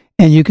walking,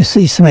 and you can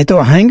see somebody throw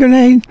a hand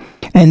grenade,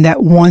 and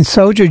that one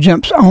soldier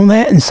jumps on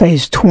that and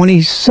saves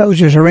 20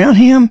 soldiers around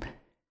him.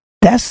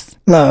 That's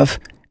love,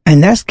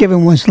 and that's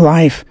giving one's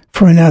life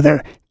for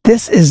another.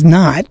 This is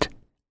not.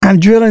 I'm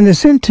drilling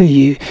this into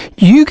you.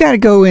 You got to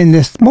go in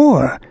this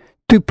more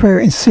through prayer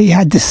and see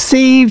how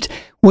deceived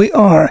we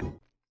are.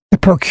 The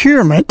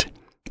procurement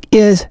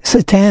is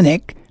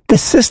satanic. The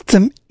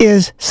system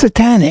is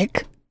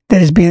satanic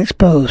that is being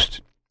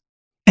exposed.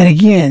 And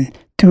again,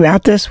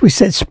 throughout this, we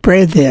said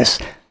spread this.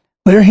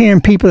 We're hearing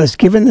people that's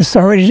giving this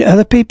already to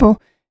other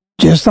people,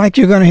 just like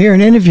you're going to hear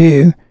an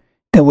interview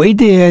that we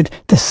did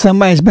that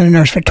somebody's been a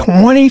nurse for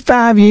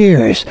 25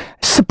 years,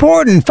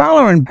 supporting,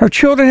 following. Her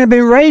children have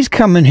been raised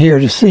coming here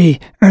to see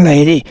Our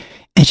Lady,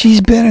 and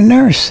she's been a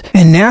nurse.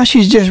 And now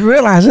she's just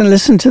realizing,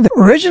 listen to the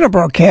original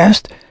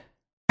broadcast,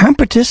 I'm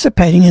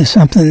participating in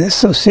something that's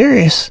so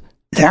serious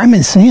that I'm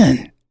in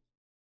sin,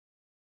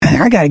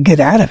 and I got to get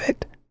out of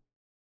it.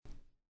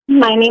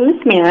 My name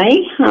is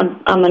Mary.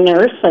 I'm a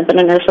nurse. I've been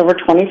a nurse over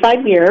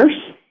 25 years.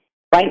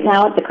 Right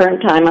now, at the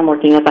current time, I'm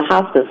working as a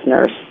hospice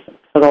nurse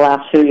for the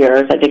last few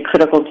years. I did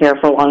critical care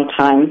for a long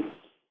time.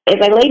 As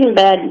I laid in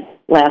bed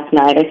last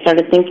night, I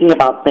started thinking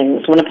about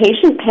things. When a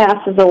patient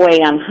passes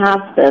away on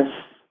hospice,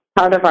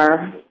 part of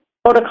our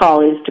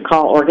protocol is to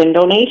call organ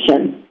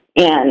donation.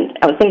 And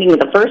I was thinking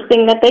the first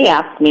thing that they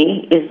asked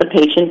me is the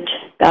patient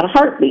got a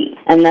heartbeat.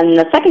 And then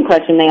the second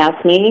question they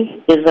asked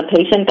me is the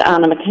patient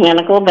on a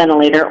mechanical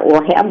ventilator,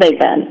 or have they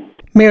been?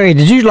 Mary,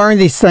 did you learn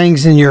these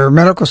things in your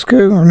medical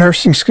school or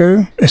nursing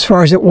school as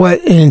far as what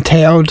it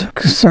entailed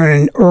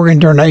concerning organ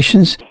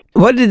donations?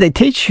 What did they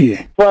teach you?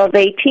 Well,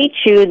 they teach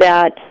you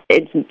that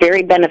it's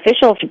very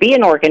beneficial to be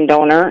an organ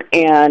donor,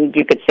 and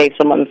you could save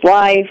someone's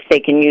life. They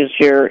can use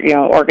your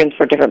organs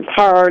for different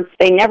parts.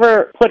 They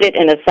never put it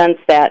in a sense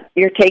that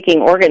you're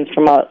taking organs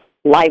from a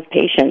live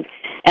patient.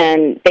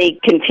 And they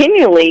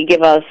continually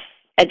give us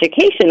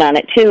education on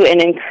it, too, and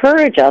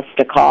encourage us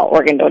to call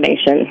organ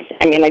donations.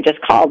 I mean, I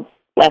just called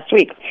last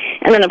week.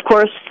 And then, of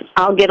course,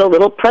 I'll get a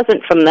little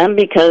present from them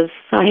because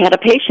I had a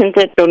patient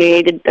that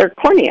donated their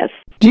corneas.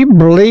 Do you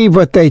believe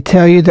what they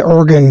tell you, the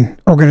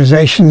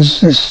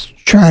organizations is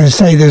trying to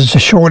say there's a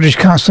shortage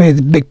constantly,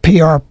 the big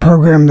PR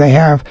program they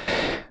have?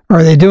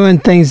 Are they doing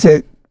things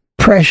that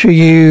pressure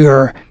you?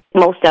 Or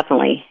Most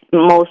definitely.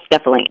 Most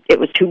definitely. It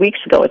was 2 weeks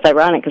ago. It's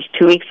ironic because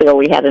 2 weeks ago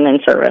we had an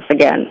in-service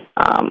again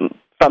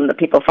from the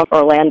people from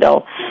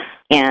Orlando.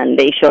 And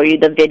they show you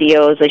the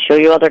videos, they show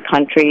you other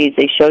countries,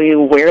 they show you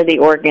where the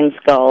organs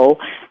go,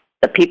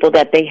 the people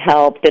that they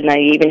helped, and they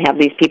even have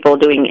these people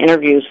doing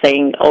interviews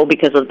saying, oh,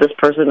 because of this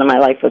person in my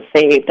life was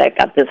saved, I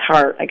got this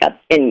heart,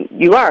 and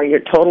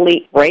you're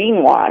totally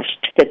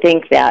brainwashed to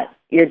think that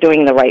you're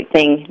doing the right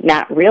thing,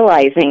 not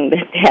realizing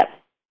that that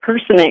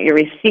person that you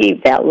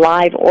received that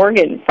live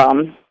organ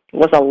from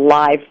was a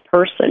live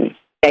person,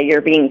 that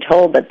you're being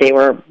told that they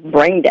were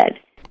brain dead.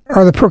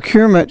 Are the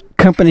procurement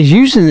companies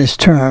using this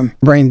term,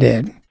 brain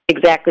dead?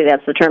 Exactly,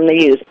 that's the term they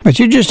use. But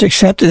you just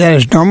accepted that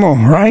as normal,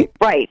 right?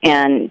 Right,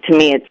 and to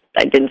me,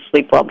 I didn't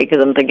sleep well because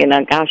I'm thinking,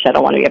 oh, gosh, I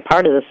don't want to be a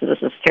part of this.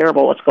 This is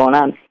terrible, what's going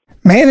on.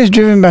 Man is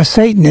driven by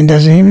Satan and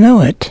doesn't even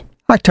know it.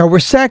 October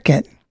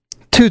 2nd,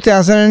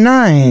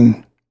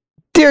 2009.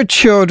 Dear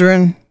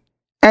children,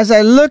 as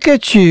I look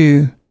at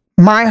you,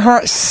 my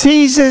heart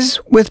seizes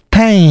with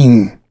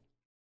pain.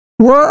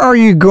 Where are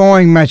you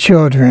going, my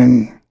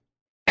children?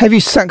 Have you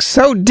sunk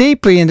so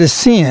deeply into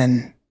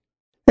sin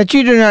that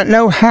you do not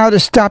know how to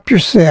stop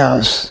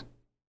yourselves?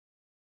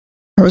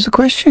 That was a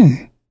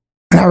question.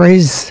 And I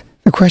raised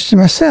the question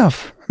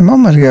myself a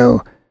moment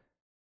ago.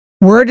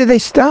 Where do they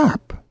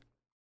stop?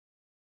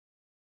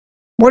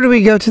 Where do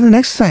we go to the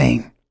next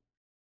thing?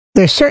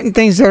 There are certain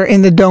things that are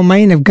in the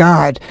domain of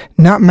God,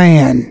 not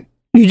man.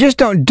 You just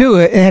don't do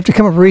it and have to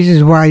come up with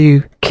reasons why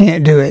you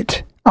can't do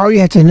it. All you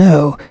have to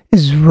know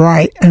is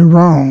right and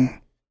wrong.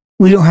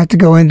 We don't have to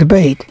go in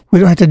debate. We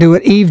don't have to do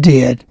what Eve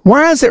did.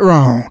 Why is it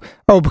wrong?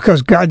 Oh,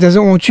 because God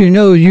doesn't want you to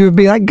know you would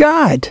be like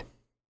God.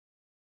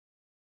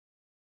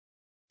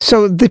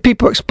 So the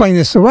people explain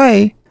this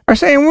away are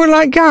saying we're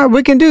like God.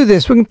 We can do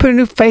this. We can put a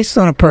new face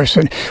on a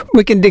person.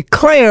 We can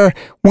declare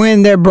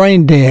when they're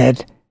brain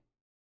dead.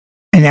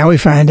 And now we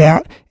find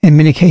out in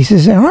many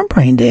cases they aren't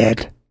brain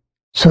dead.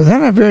 So they're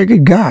not a very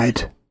good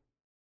God.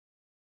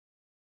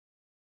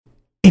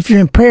 If you're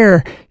in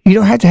prayer, you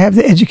don't have to have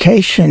the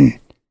education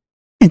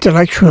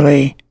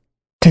intellectually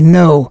to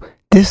know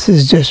this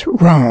is just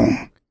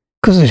wrong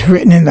because it's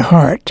written in the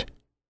heart.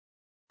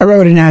 I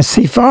wrote in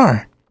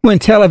IC4. When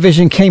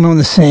television came on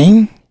the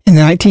scene in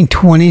the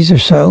 1920s or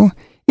so,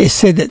 it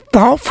said that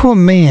thoughtful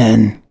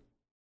men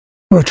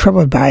were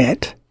troubled by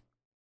it.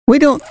 We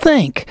don't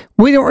think.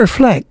 We don't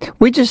reflect.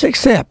 We just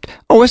accept.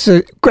 Oh, it's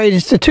a great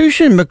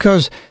institution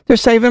because they're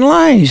saving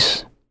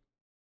lives.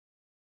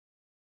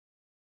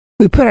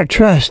 We put our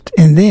trust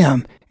in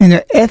them and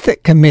their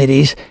ethic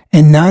committees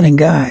and not in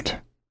God.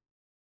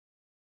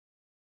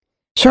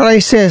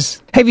 Charlie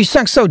says, have you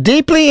sunk so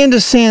deeply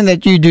into sin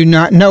that you do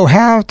not know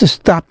how to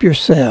stop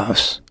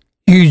yourselves?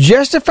 You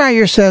justify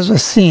yourselves with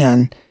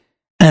sin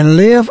and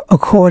live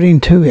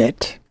according to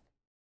it.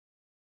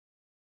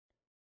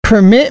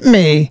 Permit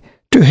me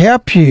to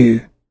help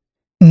you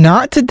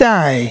not to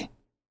die,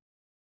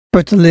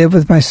 but to live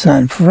with my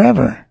Son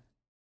forever.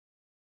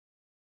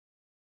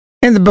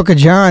 In the book of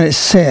John, it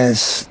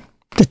says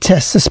to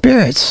test the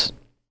spirits,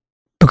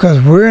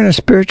 because we're in a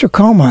spiritual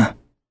coma.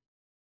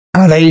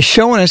 Our Lady's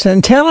showing us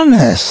and telling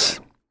us,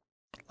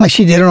 like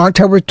she did on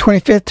October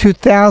 25th,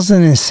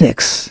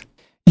 2006.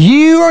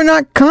 You are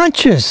not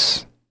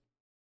conscious.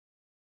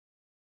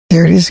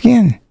 There it is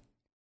again.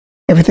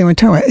 Everything we're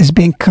talking about is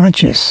being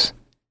conscious.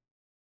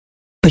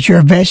 But you're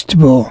a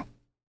vegetable,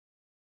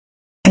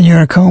 and you're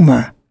in a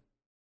coma,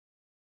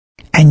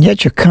 and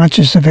yet you're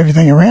conscious of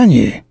everything around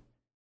you.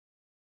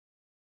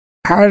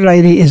 Our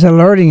Lady is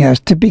alerting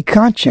us to be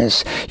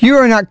conscious. You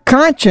are not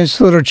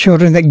conscious, little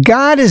children, that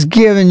God has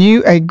given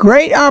you a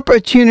great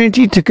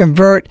opportunity to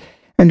convert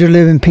and to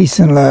live in peace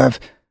and love.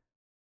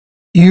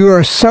 You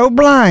are so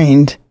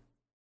blind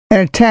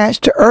and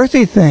attached to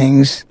earthly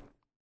things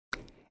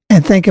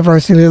and think of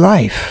earthly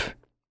life.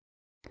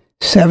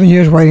 7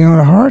 years waiting on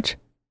a heart?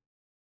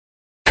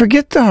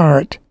 Forget the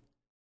heart.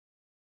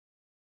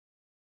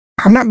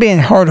 I'm not being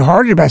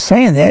hard-hearted by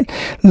saying that.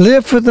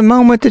 Live for the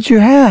moment that you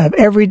have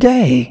every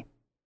day.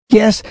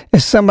 Yes,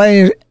 if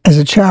somebody as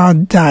a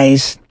child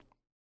dies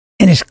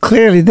and it's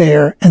clearly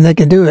there and they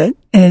can do it,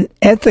 and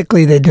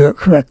ethically they do it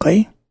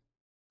correctly,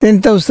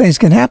 then those things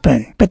can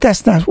happen. But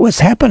that's not what's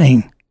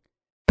happening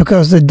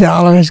because the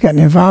dollar has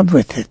gotten involved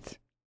with it.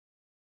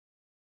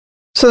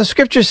 So the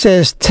scripture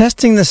says,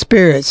 testing the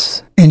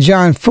spirits in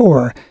John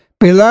 4,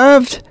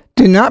 Beloved,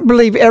 do not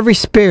believe every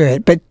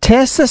spirit, but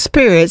test the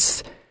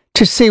spirits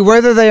to see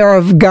whether they are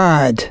of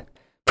God.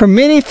 For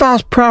many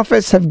false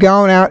prophets have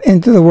gone out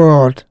into the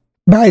world.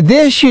 By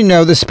this you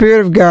know the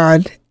Spirit of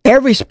God,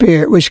 every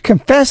spirit which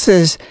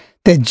confesses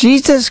that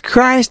Jesus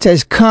Christ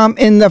has come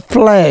in the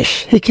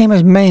flesh. He came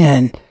as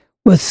man,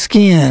 with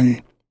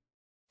skin,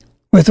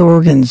 with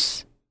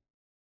organs,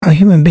 a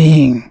human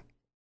being.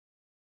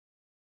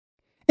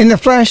 In the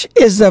flesh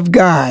is of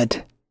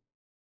God.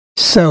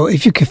 So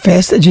if you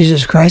confess that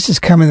Jesus Christ has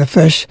come in the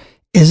flesh,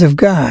 is of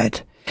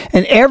God.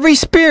 And every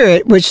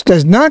spirit which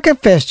does not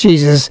confess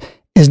Jesus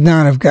is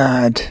not of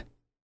God.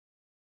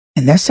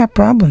 And that's our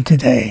problem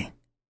today.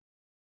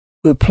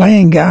 We're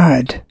playing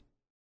God.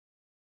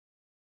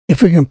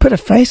 If we can put a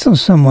face on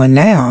someone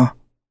now,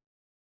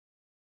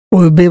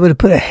 will we be able to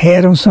put a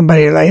head on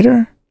somebody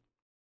later?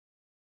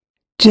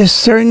 Just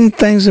certain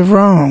things are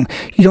wrong.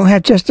 You don't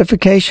have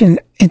justification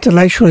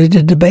intellectually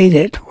to debate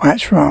it, why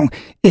it's wrong.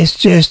 It's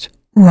just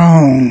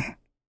wrong.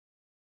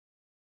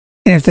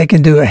 And if they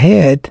can do a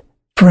head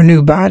for a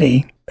new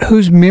body,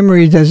 whose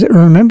memory does it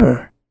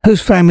remember?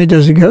 Whose family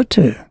does it go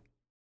to?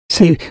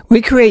 See,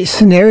 we create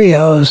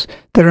scenarios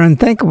that are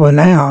unthinkable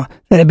now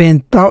that have been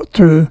thought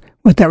through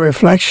without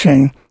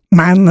reflection,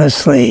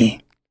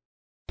 mindlessly.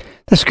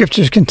 The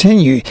scriptures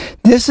continue.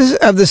 This is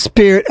of the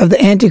spirit of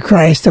the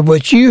Antichrist, of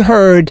which you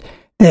heard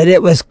that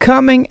it was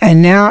coming,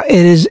 and now it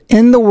is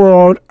in the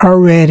world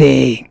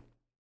already.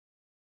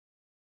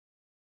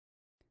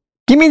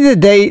 Give me the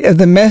date of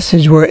the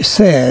message where it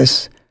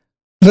says,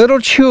 Little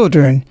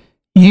children,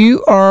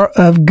 you are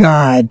of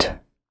God.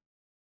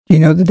 Do you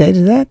know the date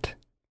of that?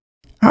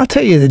 I'll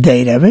tell you the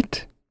date of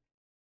it.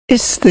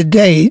 It's the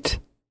date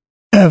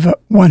of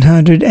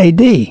 100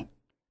 AD,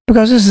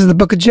 because this is the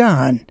book of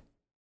John.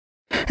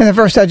 And the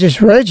verse I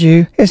just read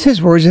you is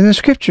his words in the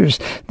scriptures.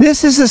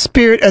 This is the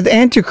spirit of the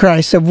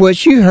Antichrist, of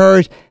which you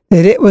heard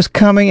that it was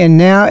coming, and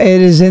now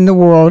it is in the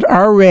world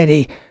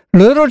already.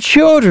 Little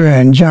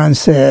children, John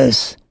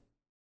says,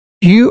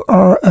 you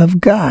are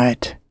of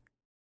God,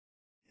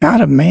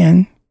 not of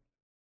man.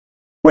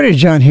 Where did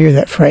John hear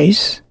that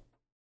phrase?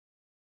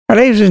 Our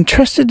Lady was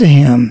entrusted to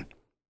him.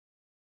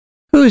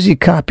 Who is he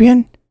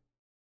copying?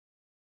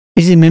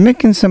 Is he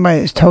mimicking somebody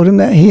that's told him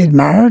that he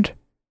admired?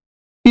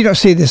 You don't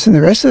see this in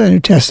the rest of the New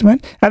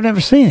Testament. I've never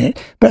seen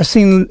it, but I've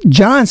seen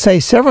John say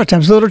several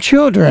times, little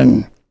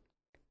children.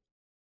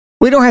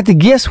 We don't have to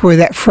guess where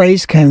that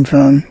phrase came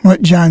from,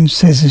 what John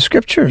says in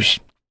scriptures.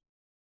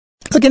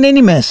 Look at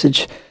any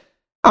message.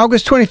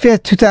 August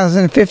 25th,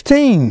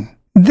 2015.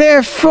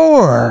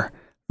 Therefore,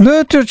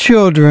 little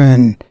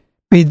children,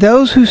 be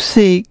those who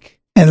seek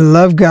and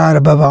love God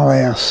above all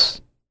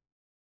else.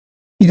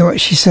 You know what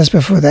she says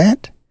before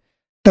that?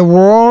 The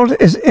world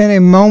is in a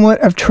moment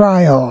of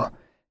trial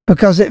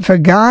because it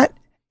forgot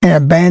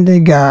and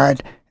abandoned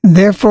God.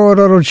 Therefore,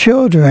 little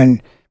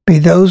children, be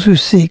those who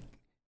seek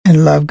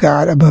and love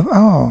God above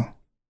all.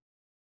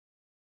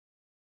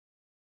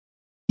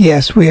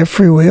 Yes, we have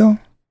free will.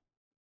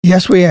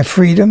 Yes, we have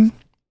freedom.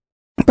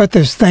 But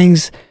there's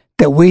things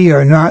that we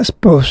are not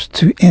supposed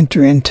to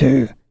enter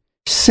into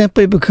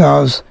simply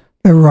because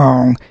they're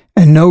wrong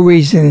and no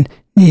reason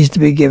needs to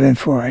be given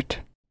for it.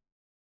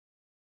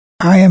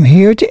 I am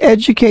here to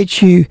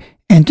educate you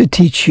and to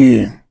teach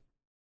you.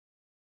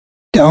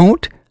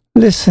 Don't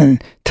listen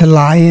to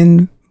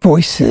lying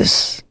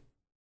voices.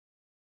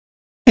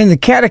 In the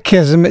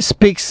Catechism, it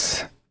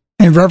speaks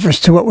in reference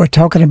to what we're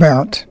talking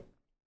about.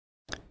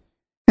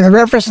 In the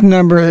reference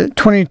number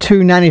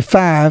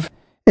 2295,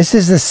 it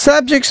says the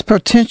subject's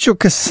potential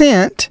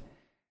consent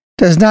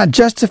does not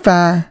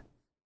justify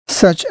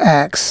such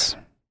acts,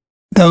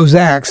 those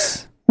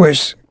acts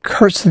which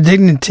hurts the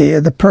dignity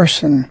of the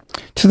person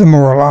to the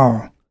moral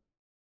law.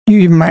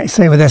 You might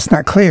say, well, that's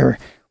not clear.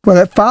 Well,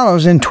 it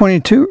follows in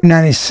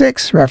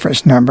 2296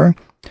 reference number,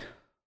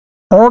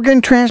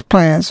 organ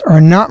transplants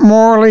are not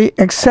morally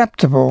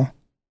acceptable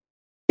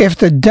if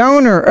the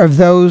donor of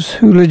those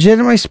who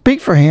legitimately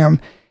speak for him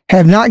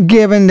have not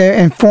given their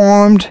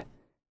informed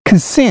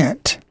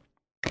consent.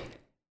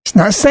 It's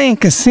not saying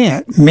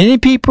consent. Many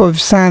people have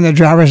signed their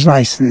driver's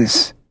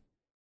license.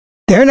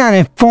 They're not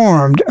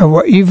informed of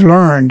what you've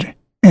learned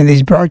in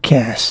these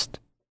broadcasts.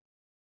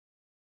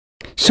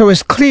 So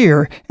it's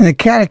clear in the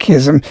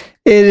Catechism,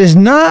 it is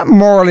not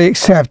morally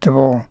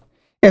acceptable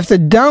if the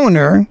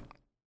donor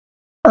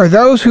or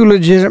those who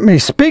legitimately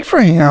speak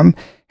for him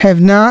have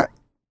not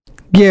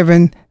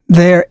given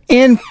their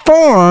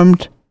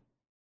informed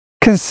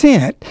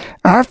consent.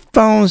 Our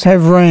phones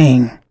have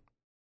rang.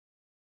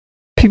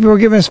 People are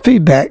giving us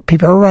feedback.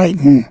 People are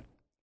writing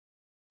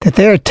that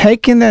they are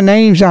taking their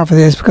names off of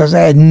this because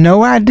they had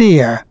no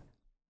idea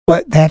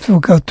what they have to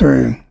go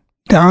through.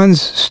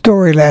 Don's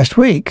story last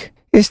week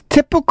is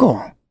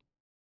typical.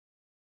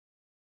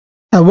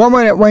 A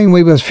woman at Wayne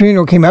Weeble's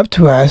funeral came up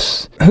to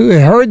us who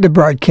had heard the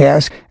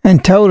broadcast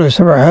and told us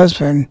her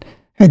husband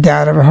had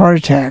died of a heart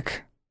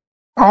attack.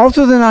 All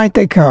through the night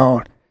they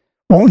called,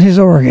 wanting his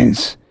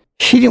organs.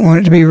 She didn't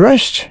want it to be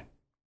rushed.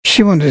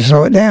 She wanted to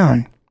slow it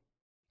down.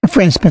 A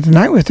friend spent the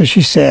night with her,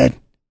 she said.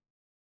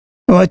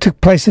 Well, it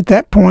took place at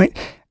that point.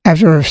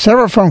 After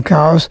several phone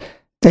calls,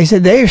 they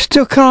said, they are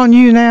still calling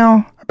you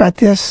now about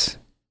this?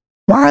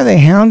 Why are they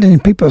hounding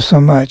people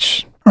so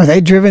much? Are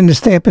they driven to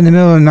stay up in the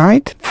middle of the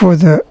night for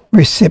the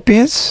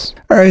recipients?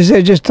 Or is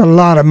there just a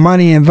lot of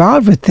money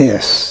involved with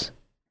this?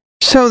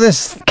 So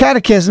this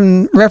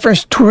Catechism,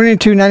 reference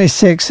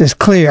 2296, is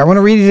clear. I want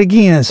to read it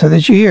again so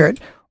that you hear it.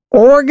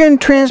 Organ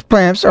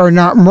transplants are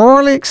not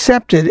morally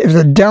accepted if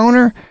the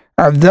donor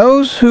of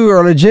those who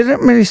are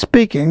legitimately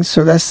speaking,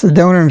 so that's the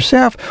donor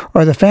himself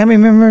or the family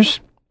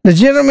members,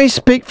 legitimately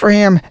speak for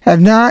him,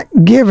 have not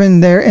given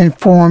their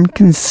informed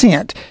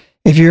consent.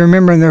 If you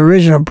remember in the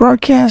original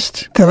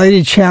broadcast, the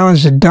lady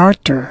challenged the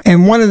doctor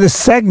in one of the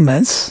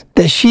segments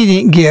that she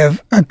didn't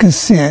give a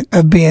consent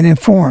of being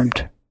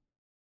informed.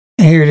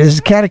 And here it is,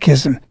 the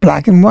Catechism,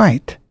 black and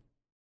white.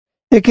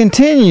 It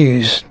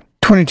continues,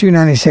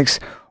 2296,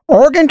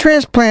 organ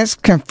transplants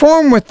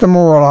conform with the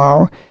moral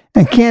law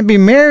and can be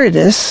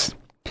meritorious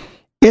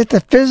if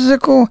the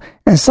physical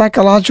and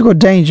psychological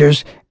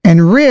dangers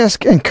and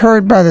risk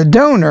incurred by the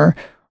donor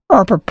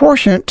are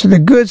proportionate to the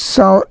good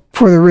sought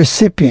for the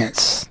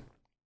recipients.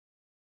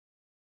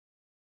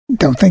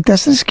 Don't think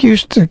that's an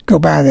excuse to go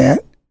by that,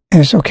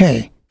 and it's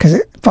okay, because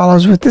it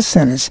follows with this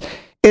sentence.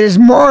 It is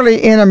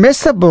morally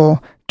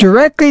inadmissible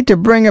directly to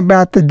bring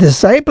about the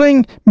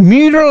disabling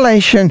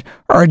mutilation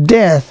or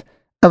death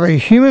of a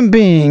human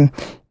being,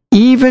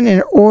 even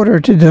in order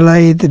to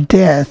delay the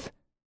death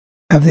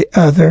of the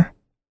other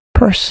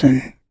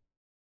person.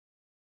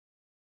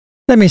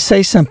 Let me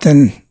say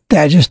something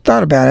that I just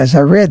thought about as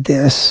I read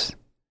this.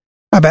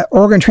 About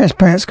organ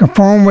transplants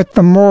conform with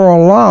the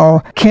moral law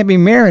can be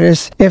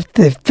meritorious if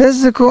the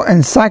physical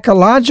and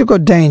psychological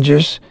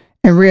dangers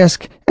and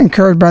risk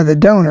incurred by the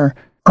donor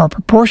are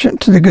proportionate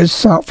to the good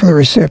sought for the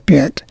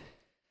recipient.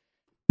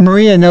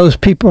 Maria knows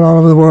people all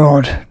over the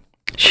world.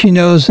 She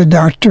knows a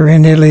doctor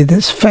in Italy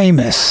that's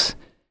famous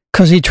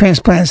because he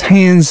transplants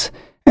hands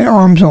and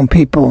arms on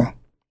people.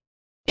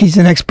 He's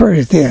an expert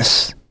at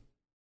this.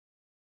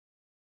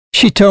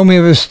 She told me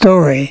of a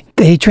story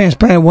that he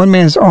transplanted one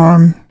man's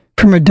arm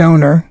from a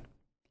donor.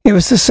 It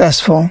was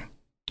successful.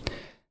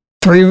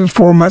 3 or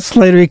 4 months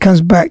later, he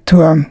comes back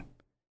to him.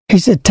 He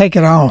said, take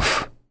it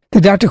off.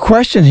 The doctor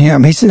questioned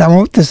him. He said, I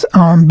want this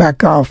arm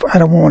back off. I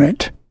don't want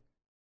it.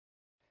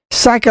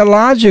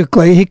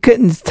 Psychologically, he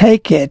couldn't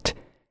take it.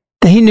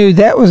 He knew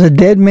that was a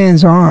dead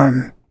man's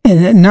arm.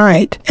 And at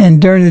night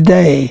and during the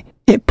day,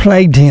 it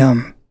plagued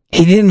him.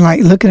 He didn't like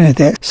looking at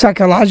that.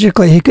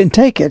 Psychologically, he couldn't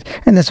take it.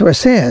 And that's what it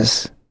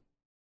says.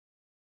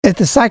 If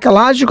the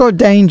psychological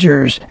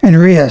dangers and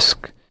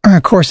risk, and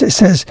of course it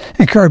says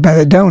incurred by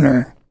the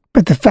donor,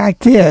 but the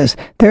fact is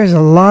there's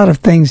a lot of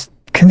things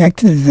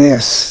connected to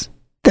this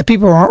that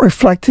people aren't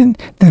reflecting,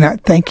 they're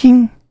not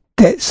thinking,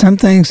 that some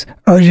things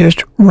are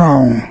just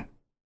wrong.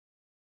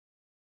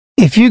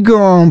 If you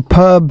go on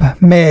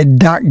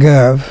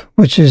pubmed.gov,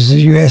 which is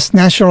the U.S.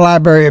 National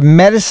Library of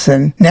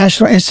Medicine,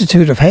 National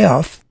Institute of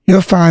Health,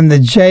 you'll find the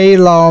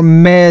J-Law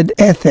Med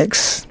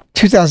Ethics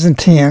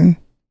 2010,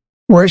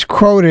 where it's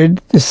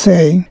quoted to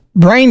say,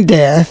 brain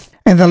death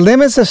and the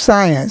limits of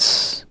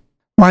science,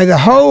 why the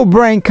whole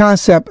brain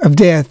concept of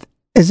death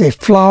is a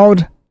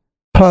flawed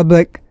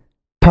public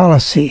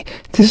policy.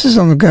 This is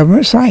on the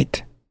government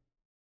site.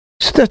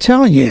 So they're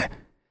telling you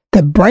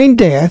that brain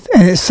death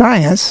and its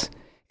science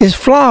is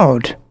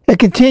flawed. It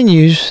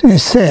continues and it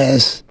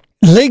says,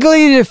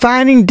 legally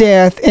defining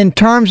death in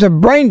terms of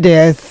brain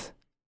death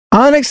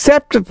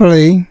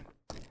unacceptably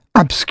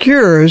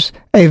obscures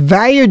a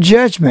value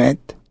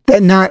judgment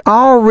that not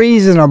all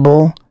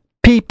reasonable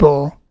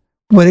people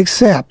would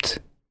accept.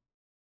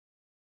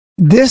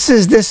 This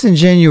is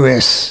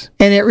disingenuous,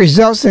 and it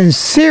results in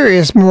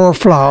serious moral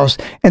flaws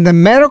in the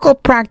medical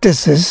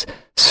practices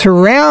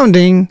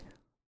surrounding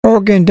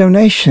organ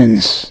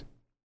donations.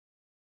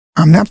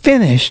 I'm not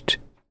finished,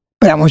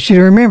 but I want you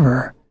to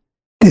remember,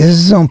 this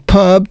is on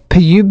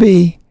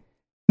pubmed.gov.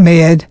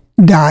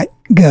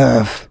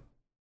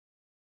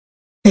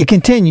 It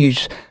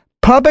continues,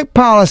 public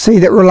policy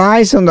that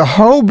relies on the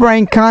whole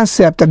brain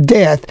concept of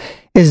death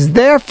is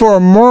therefore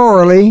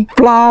morally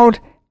flawed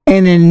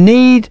and in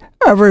need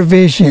of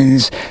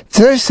revisions.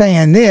 So they're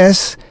saying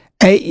this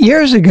 8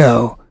 years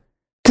ago.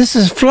 This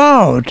is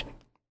flawed.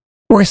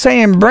 We're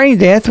saying brain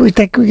death, we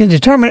think we can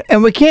determine it,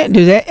 and we can't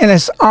do that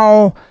unless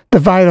all the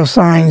vital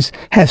signs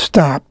have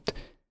stopped.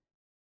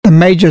 The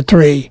major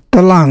three,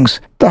 the lungs,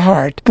 the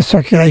heart, the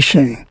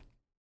circulation.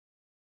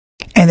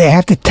 And they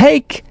have to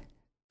take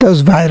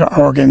those vital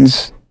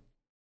organs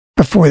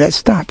before that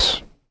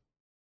stops.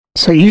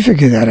 So you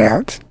figure that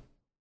out.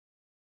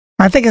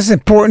 I think it's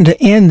important to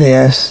end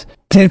this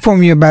to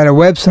inform you about a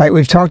website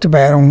we've talked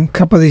about on a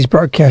couple of these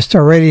broadcasts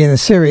already in the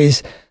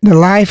series, the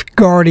Life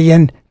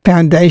Guardian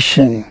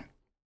Foundation.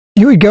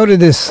 You would go to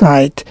this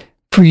site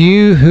for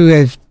you who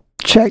have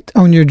checked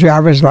on your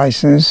driver's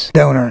license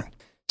donor.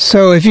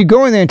 So if you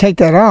go in there and take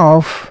that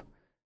off,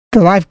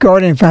 the Life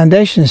Guardian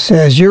Foundation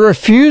says your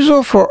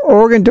refusal for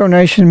organ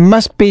donation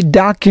must be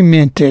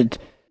documented.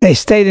 They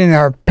state in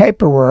our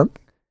paperwork,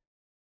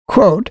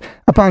 quote,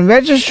 upon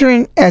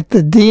registering at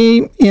the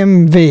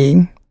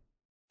DMV,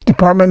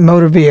 Department of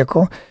Motor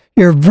Vehicle,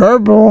 your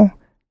verbal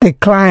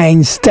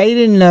decline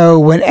stating no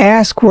when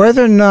asked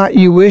whether or not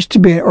you wish to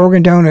be an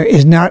organ donor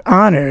is not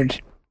honored.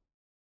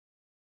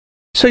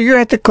 So you're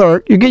at the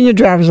clerk, you're getting your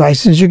driver's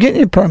license, you're getting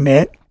your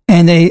permit,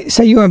 and they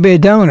say you want to be a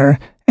donor,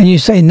 and you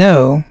say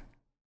no.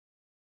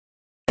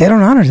 They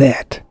don't honor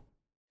that.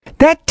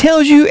 That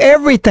tells you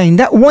everything,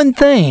 that one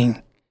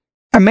thing.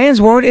 A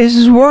man's word is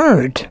his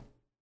word.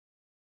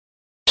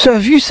 So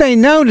if you say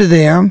no to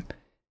them,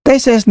 they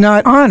say it's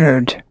not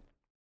honored.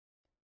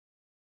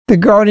 The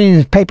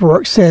Guardian's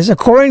paperwork says,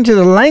 according to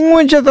the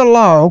language of the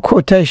law,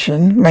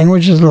 quotation,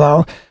 language of the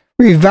law,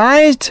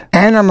 Revised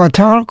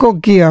Anatomical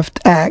Gift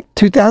Act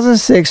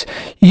 2006,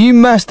 you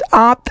must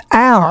opt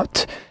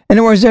out. In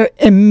other words, they're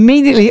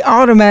immediately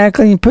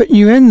automatically putting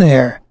you in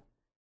there.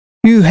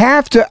 You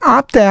have to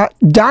opt out,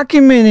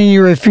 documenting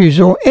your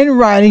refusal in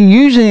writing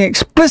using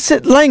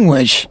explicit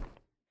language.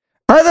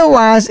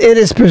 Otherwise, it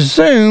is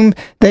presumed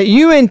that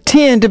you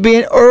intend to be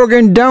an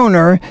organ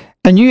donor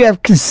and you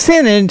have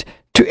consented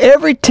to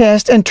every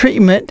test and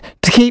treatment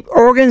to keep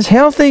organs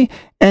healthy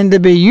and to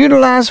be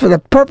utilized for the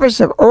purpose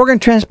of organ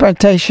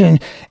transplantation,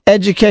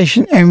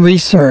 education, and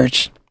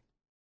research.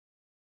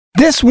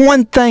 This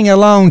one thing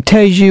alone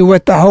tells you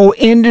what the whole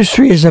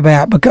industry is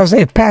about, because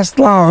they've passed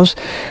laws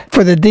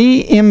for the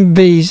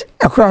DMVs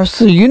across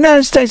the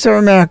United States of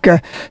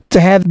America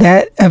to have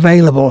that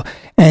available.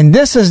 And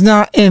this is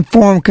not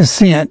informed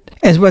consent,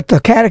 as what the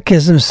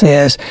Catechism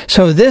says.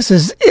 So this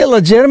is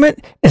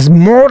illegitimate, it's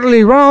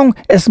mortally wrong,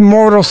 it's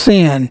mortal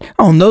sin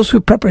on those who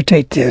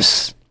perpetrate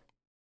this.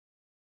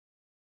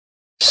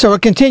 So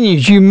it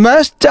continues, you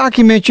must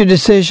document your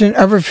decision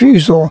of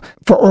refusal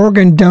for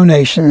organ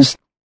donations.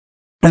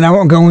 And I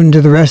won't go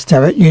into the rest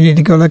of it. You need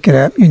to go look it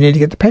up. You need to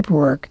get the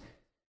paperwork.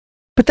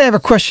 But they have a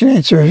question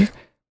answer.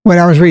 What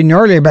I was reading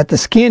earlier about the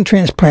skin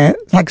transplant,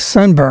 like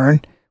sunburn,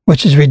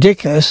 which is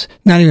ridiculous,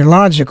 not even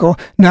logical,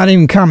 not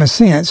even common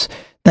sense.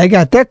 They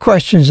got their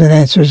questions and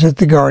answers at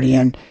The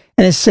Guardian.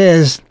 And it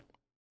says,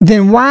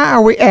 then why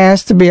are we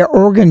asked to be an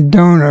organ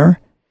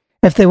donor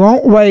if they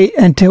won't wait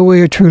until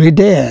we are truly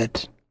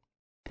dead?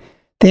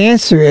 The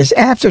answer is,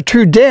 after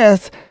true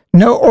death,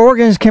 no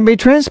organs can be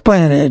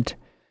transplanted.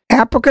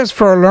 Applicants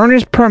for a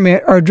learner's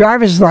permit or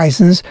driver's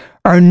license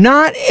are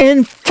not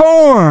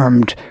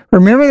informed.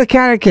 Remember, the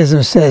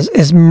Catechism says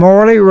it's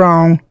morally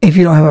wrong if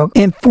you don't have an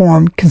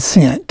informed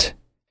consent.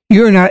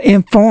 You're not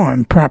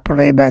informed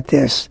properly about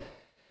this.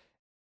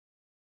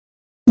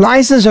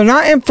 Licensed are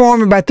not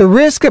informed about the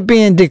risk of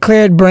being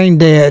declared brain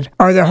dead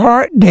or the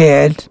heart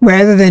dead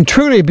rather than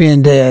truly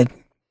being dead.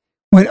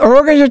 When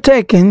organs are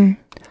taken,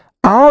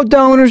 all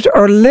donors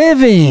are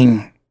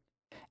living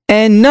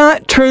and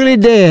not truly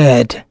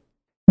dead.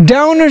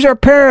 Donors are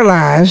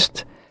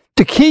paralyzed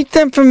to keep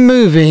them from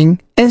moving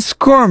and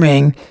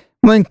squirming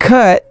when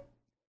cut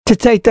to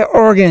take their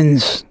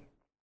organs.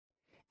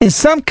 In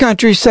some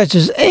countries such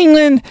as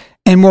England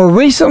and more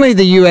recently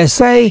the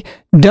USA,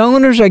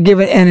 donors are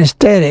given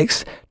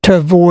anesthetics to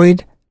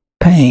avoid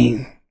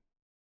pain.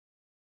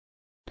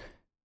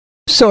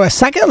 So a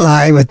second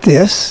lie with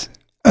this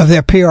of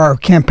their PR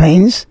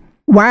campaigns,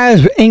 why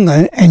is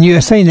England and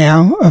USA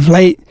now of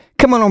late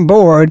coming on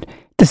board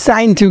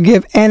deciding to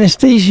give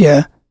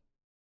anesthesia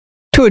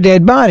to a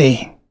dead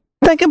body?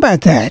 Think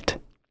about that.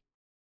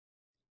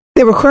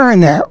 They're requiring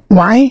that.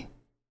 Why?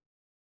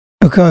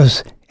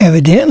 Because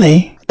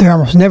evidently they're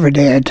almost never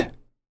dead.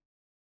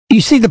 You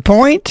see the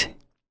point?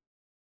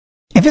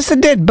 If it's a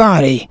dead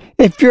body,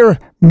 if your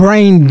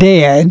brain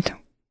dead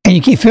and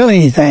you can't feel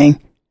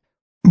anything,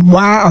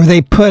 why are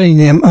they putting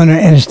them under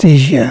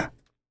anesthesia?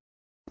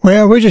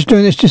 Well, we're just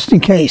doing this just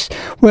in case.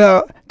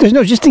 Well, there's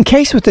no just in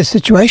case with this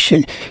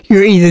situation.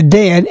 You're either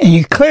dead and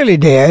you're clearly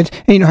dead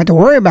and you don't have to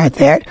worry about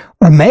that,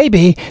 or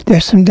maybe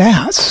there's some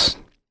doubts.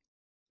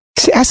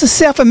 See, that's a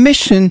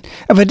self-admission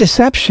of a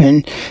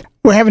deception.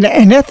 We're having to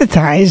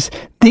anesthetize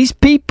these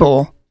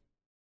people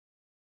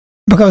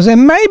because there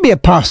may be a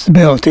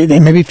possibility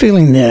they may be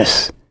feeling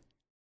this.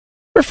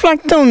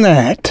 Reflect on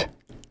that.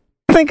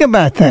 Think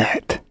about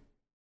that.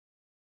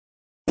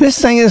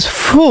 This thing is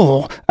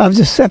full of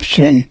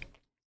deception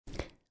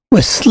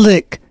with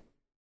slick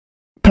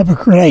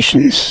public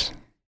relations.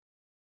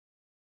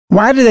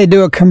 Why do they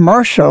do a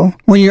commercial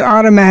when you're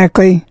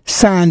automatically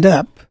signed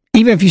up,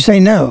 even if you say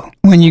no,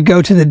 when you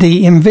go to the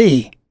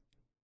DMV?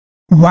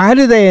 Why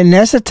do they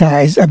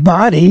anesthetize a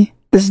body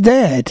that's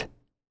dead?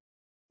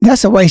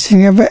 That's a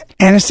wasting of an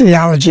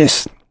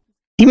anesthesiologist.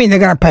 You mean they're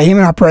going to pay him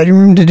an operating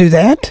room to do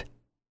that?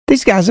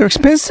 These guys are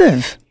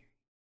expensive.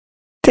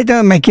 That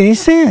doesn't make any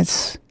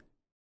sense.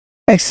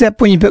 Except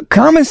when you put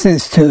common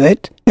sense to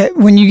it, that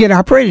when you get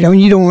operated on,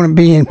 you don't want to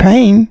be in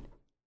pain.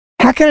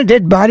 How can a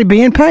dead body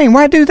be in pain?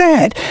 Why do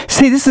that?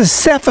 See, this is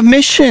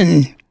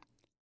self-admission.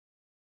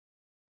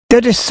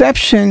 The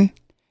deception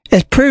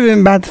is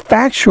proven by the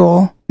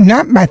factual,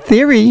 not by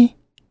theory,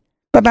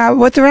 but by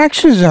what their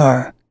actions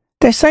are.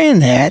 They're saying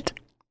that.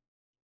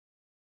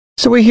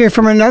 So we hear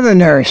from another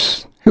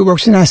nurse who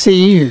works in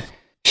ICU.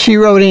 She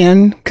wrote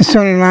in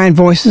concerning Line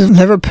Voices of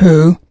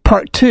Liverpool,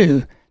 Part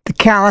 2, the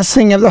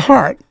callousing of the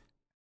heart.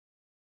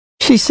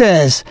 She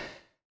says,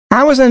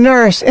 I was a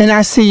nurse in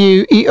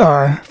ICU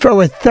ER for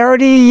over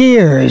 30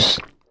 years.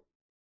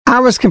 I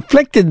was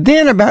conflicted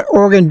then about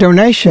organ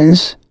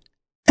donations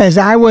as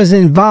I was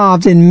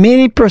involved in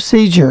many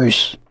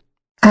procedures.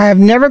 I have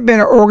never been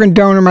an organ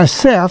donor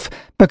myself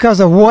because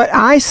of what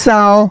I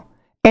saw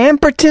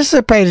and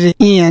participated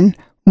in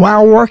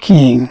while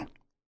working.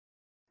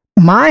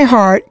 My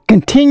heart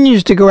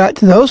continues to go out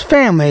to those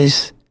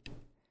families,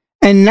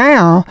 and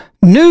now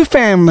new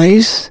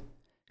families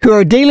who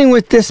are dealing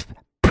with this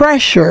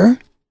pressure.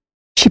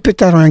 She put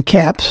that on in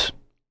caps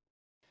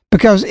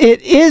because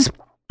it is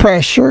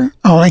pressure,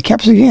 all in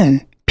caps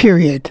again,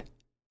 period.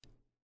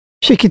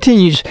 She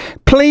continues,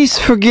 please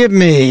forgive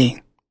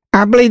me.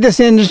 I believe this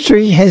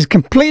industry has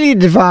completely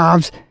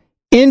devolved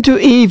into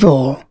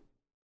evil.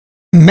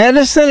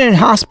 Medicine and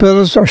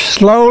hospitals are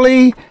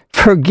slowly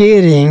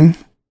forgetting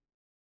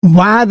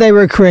why they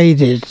were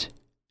created.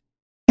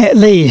 At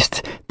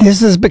least,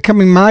 this is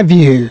becoming my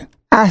view.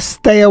 I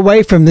stay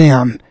away from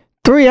them.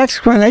 3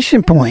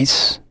 exclamation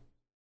points.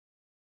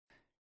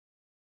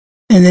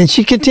 And then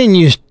she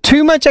continues,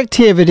 too much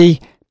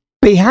activity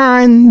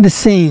behind the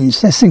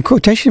scenes, that's in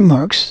quotation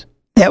marks,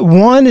 that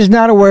one is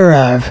not aware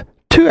of.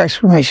 2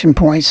 exclamation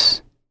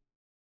points.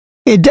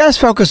 It does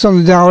focus on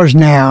the dollars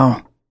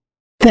now.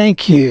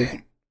 Thank you.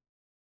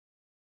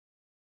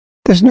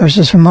 This nurse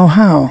is from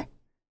Ohio.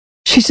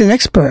 She's an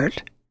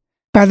expert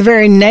by the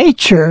very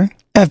nature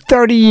of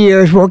 30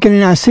 years working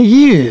in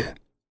ICU.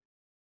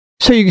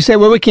 So you can say,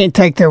 well, we can't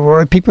take their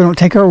word. People don't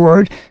take our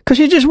word because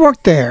you just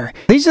worked there.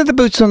 These are the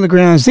boots on the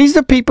ground. These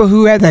are people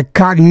who have the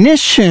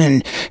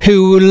cognition,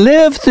 who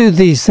live through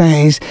these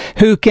things,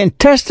 who can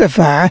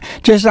testify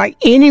just like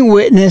any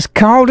witness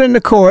called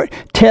into court.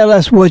 Tell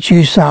us what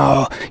you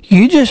saw.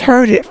 You just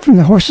heard it from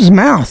the horse's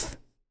mouth.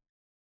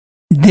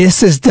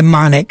 This is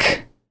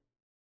demonic.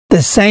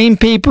 The same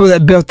people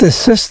that built this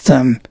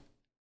system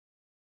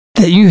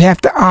that you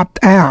have to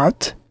opt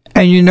out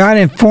and you're not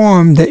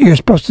informed that you're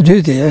supposed to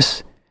do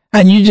this,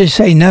 and you just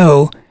say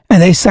no,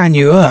 and they sign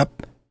you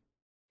up,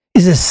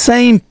 is the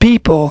same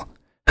people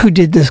who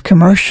did this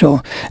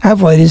commercial.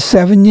 I've waited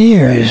 7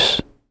 years.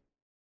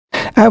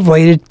 I've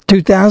waited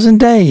 2,000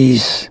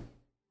 days.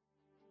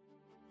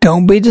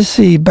 Don't be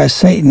deceived by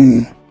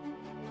Satan.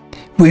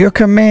 We are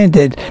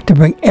commanded to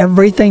bring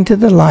everything to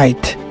the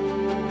light.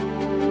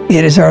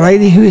 It is Our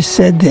Lady who has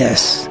said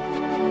this.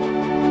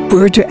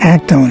 We're to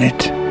act on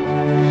it.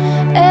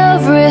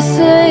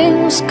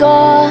 Everything's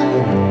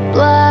gone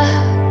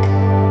black.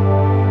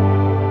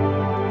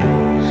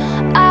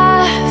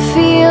 I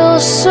feel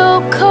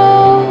so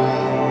cold.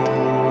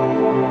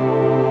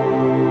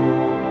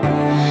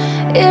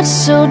 It's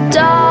so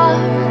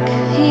dark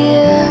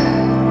here.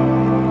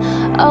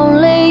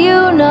 Only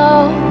you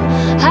know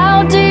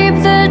how deep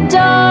the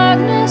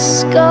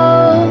darkness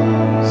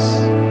goes.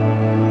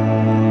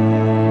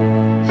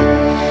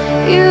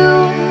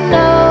 You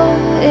know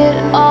it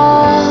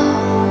all.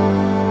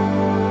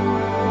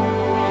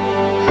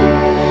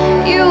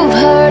 You've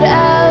heard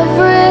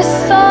every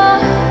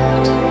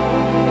thought.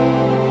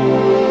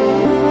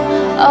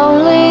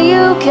 Only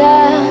you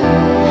can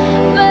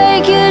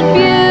make it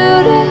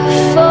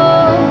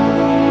beautiful.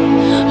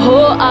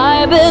 Oh,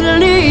 I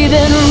believe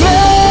in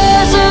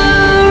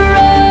resurrection.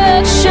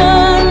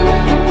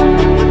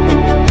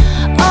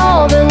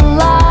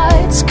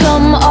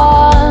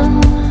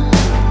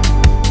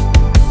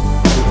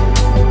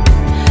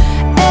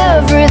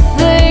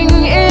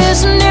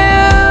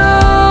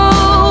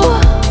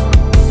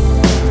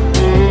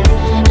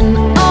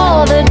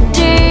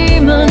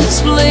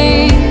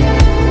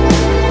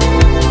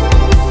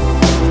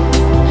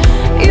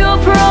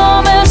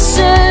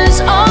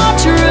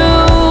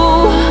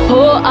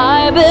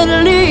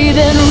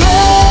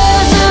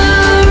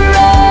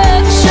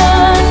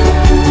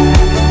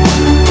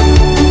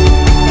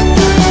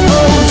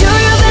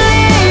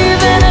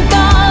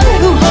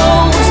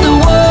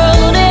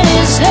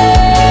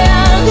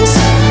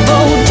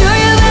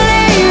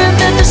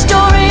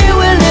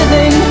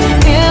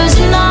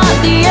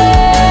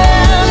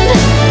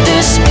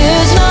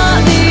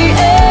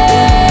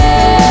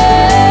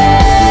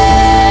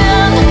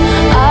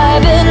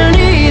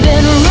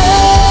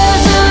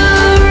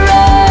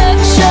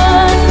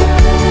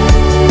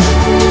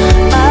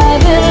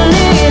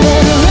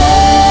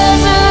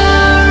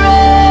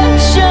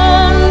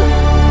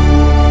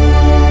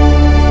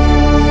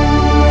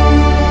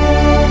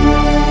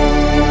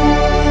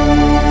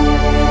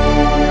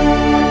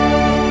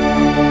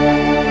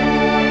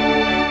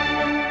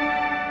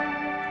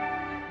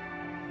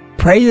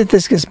 pray that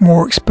this gets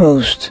more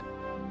exposed.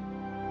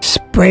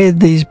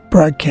 Spread these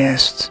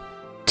broadcasts.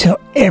 Tell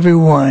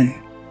everyone.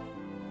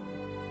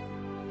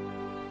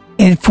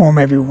 Inform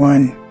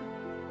everyone.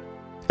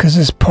 Because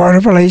it's part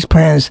of Our Lady's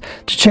plans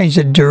to change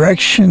the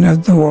direction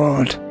of the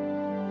world.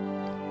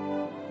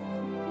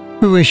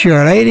 We wish you,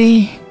 Our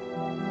Lady.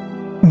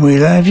 We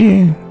love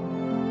you.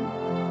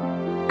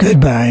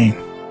 Goodbye.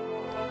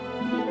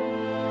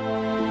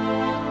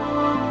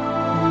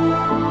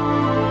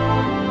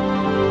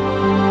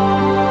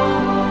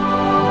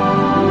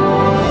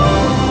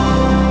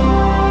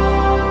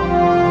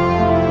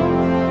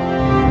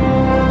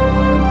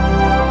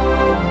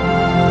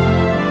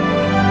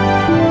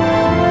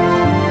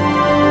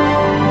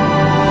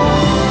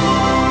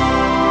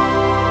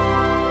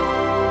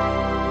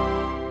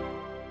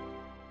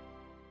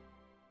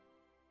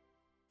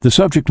 The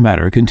subject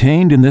matter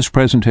contained in this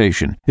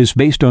presentation is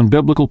based on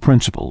biblical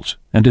principles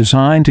and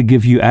designed to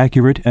give you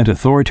accurate and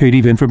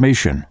authoritative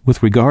information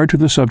with regard to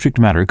the subject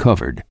matter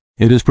covered.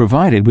 It is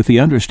provided with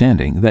the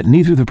understanding that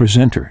neither the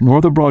presenter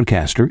nor the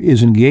broadcaster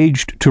is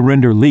engaged to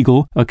render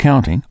legal,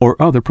 accounting, or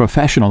other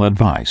professional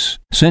advice.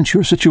 Since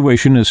your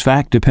situation is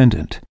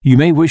fact-dependent, you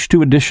may wish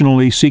to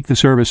additionally seek the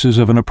services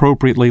of an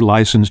appropriately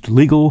licensed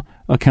legal,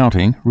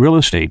 accounting, real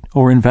estate,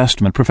 or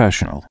investment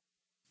professional.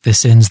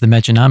 This ends the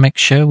Mejanomics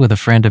Show with a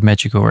Friend of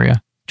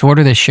Medjugorje. To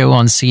order this show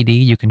on CD,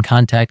 you can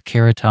contact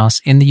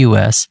Caritas in the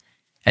U.S.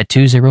 at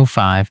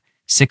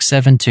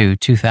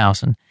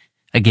 205-672-2000.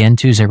 Again,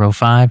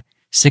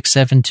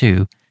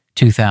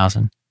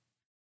 205-672-2000.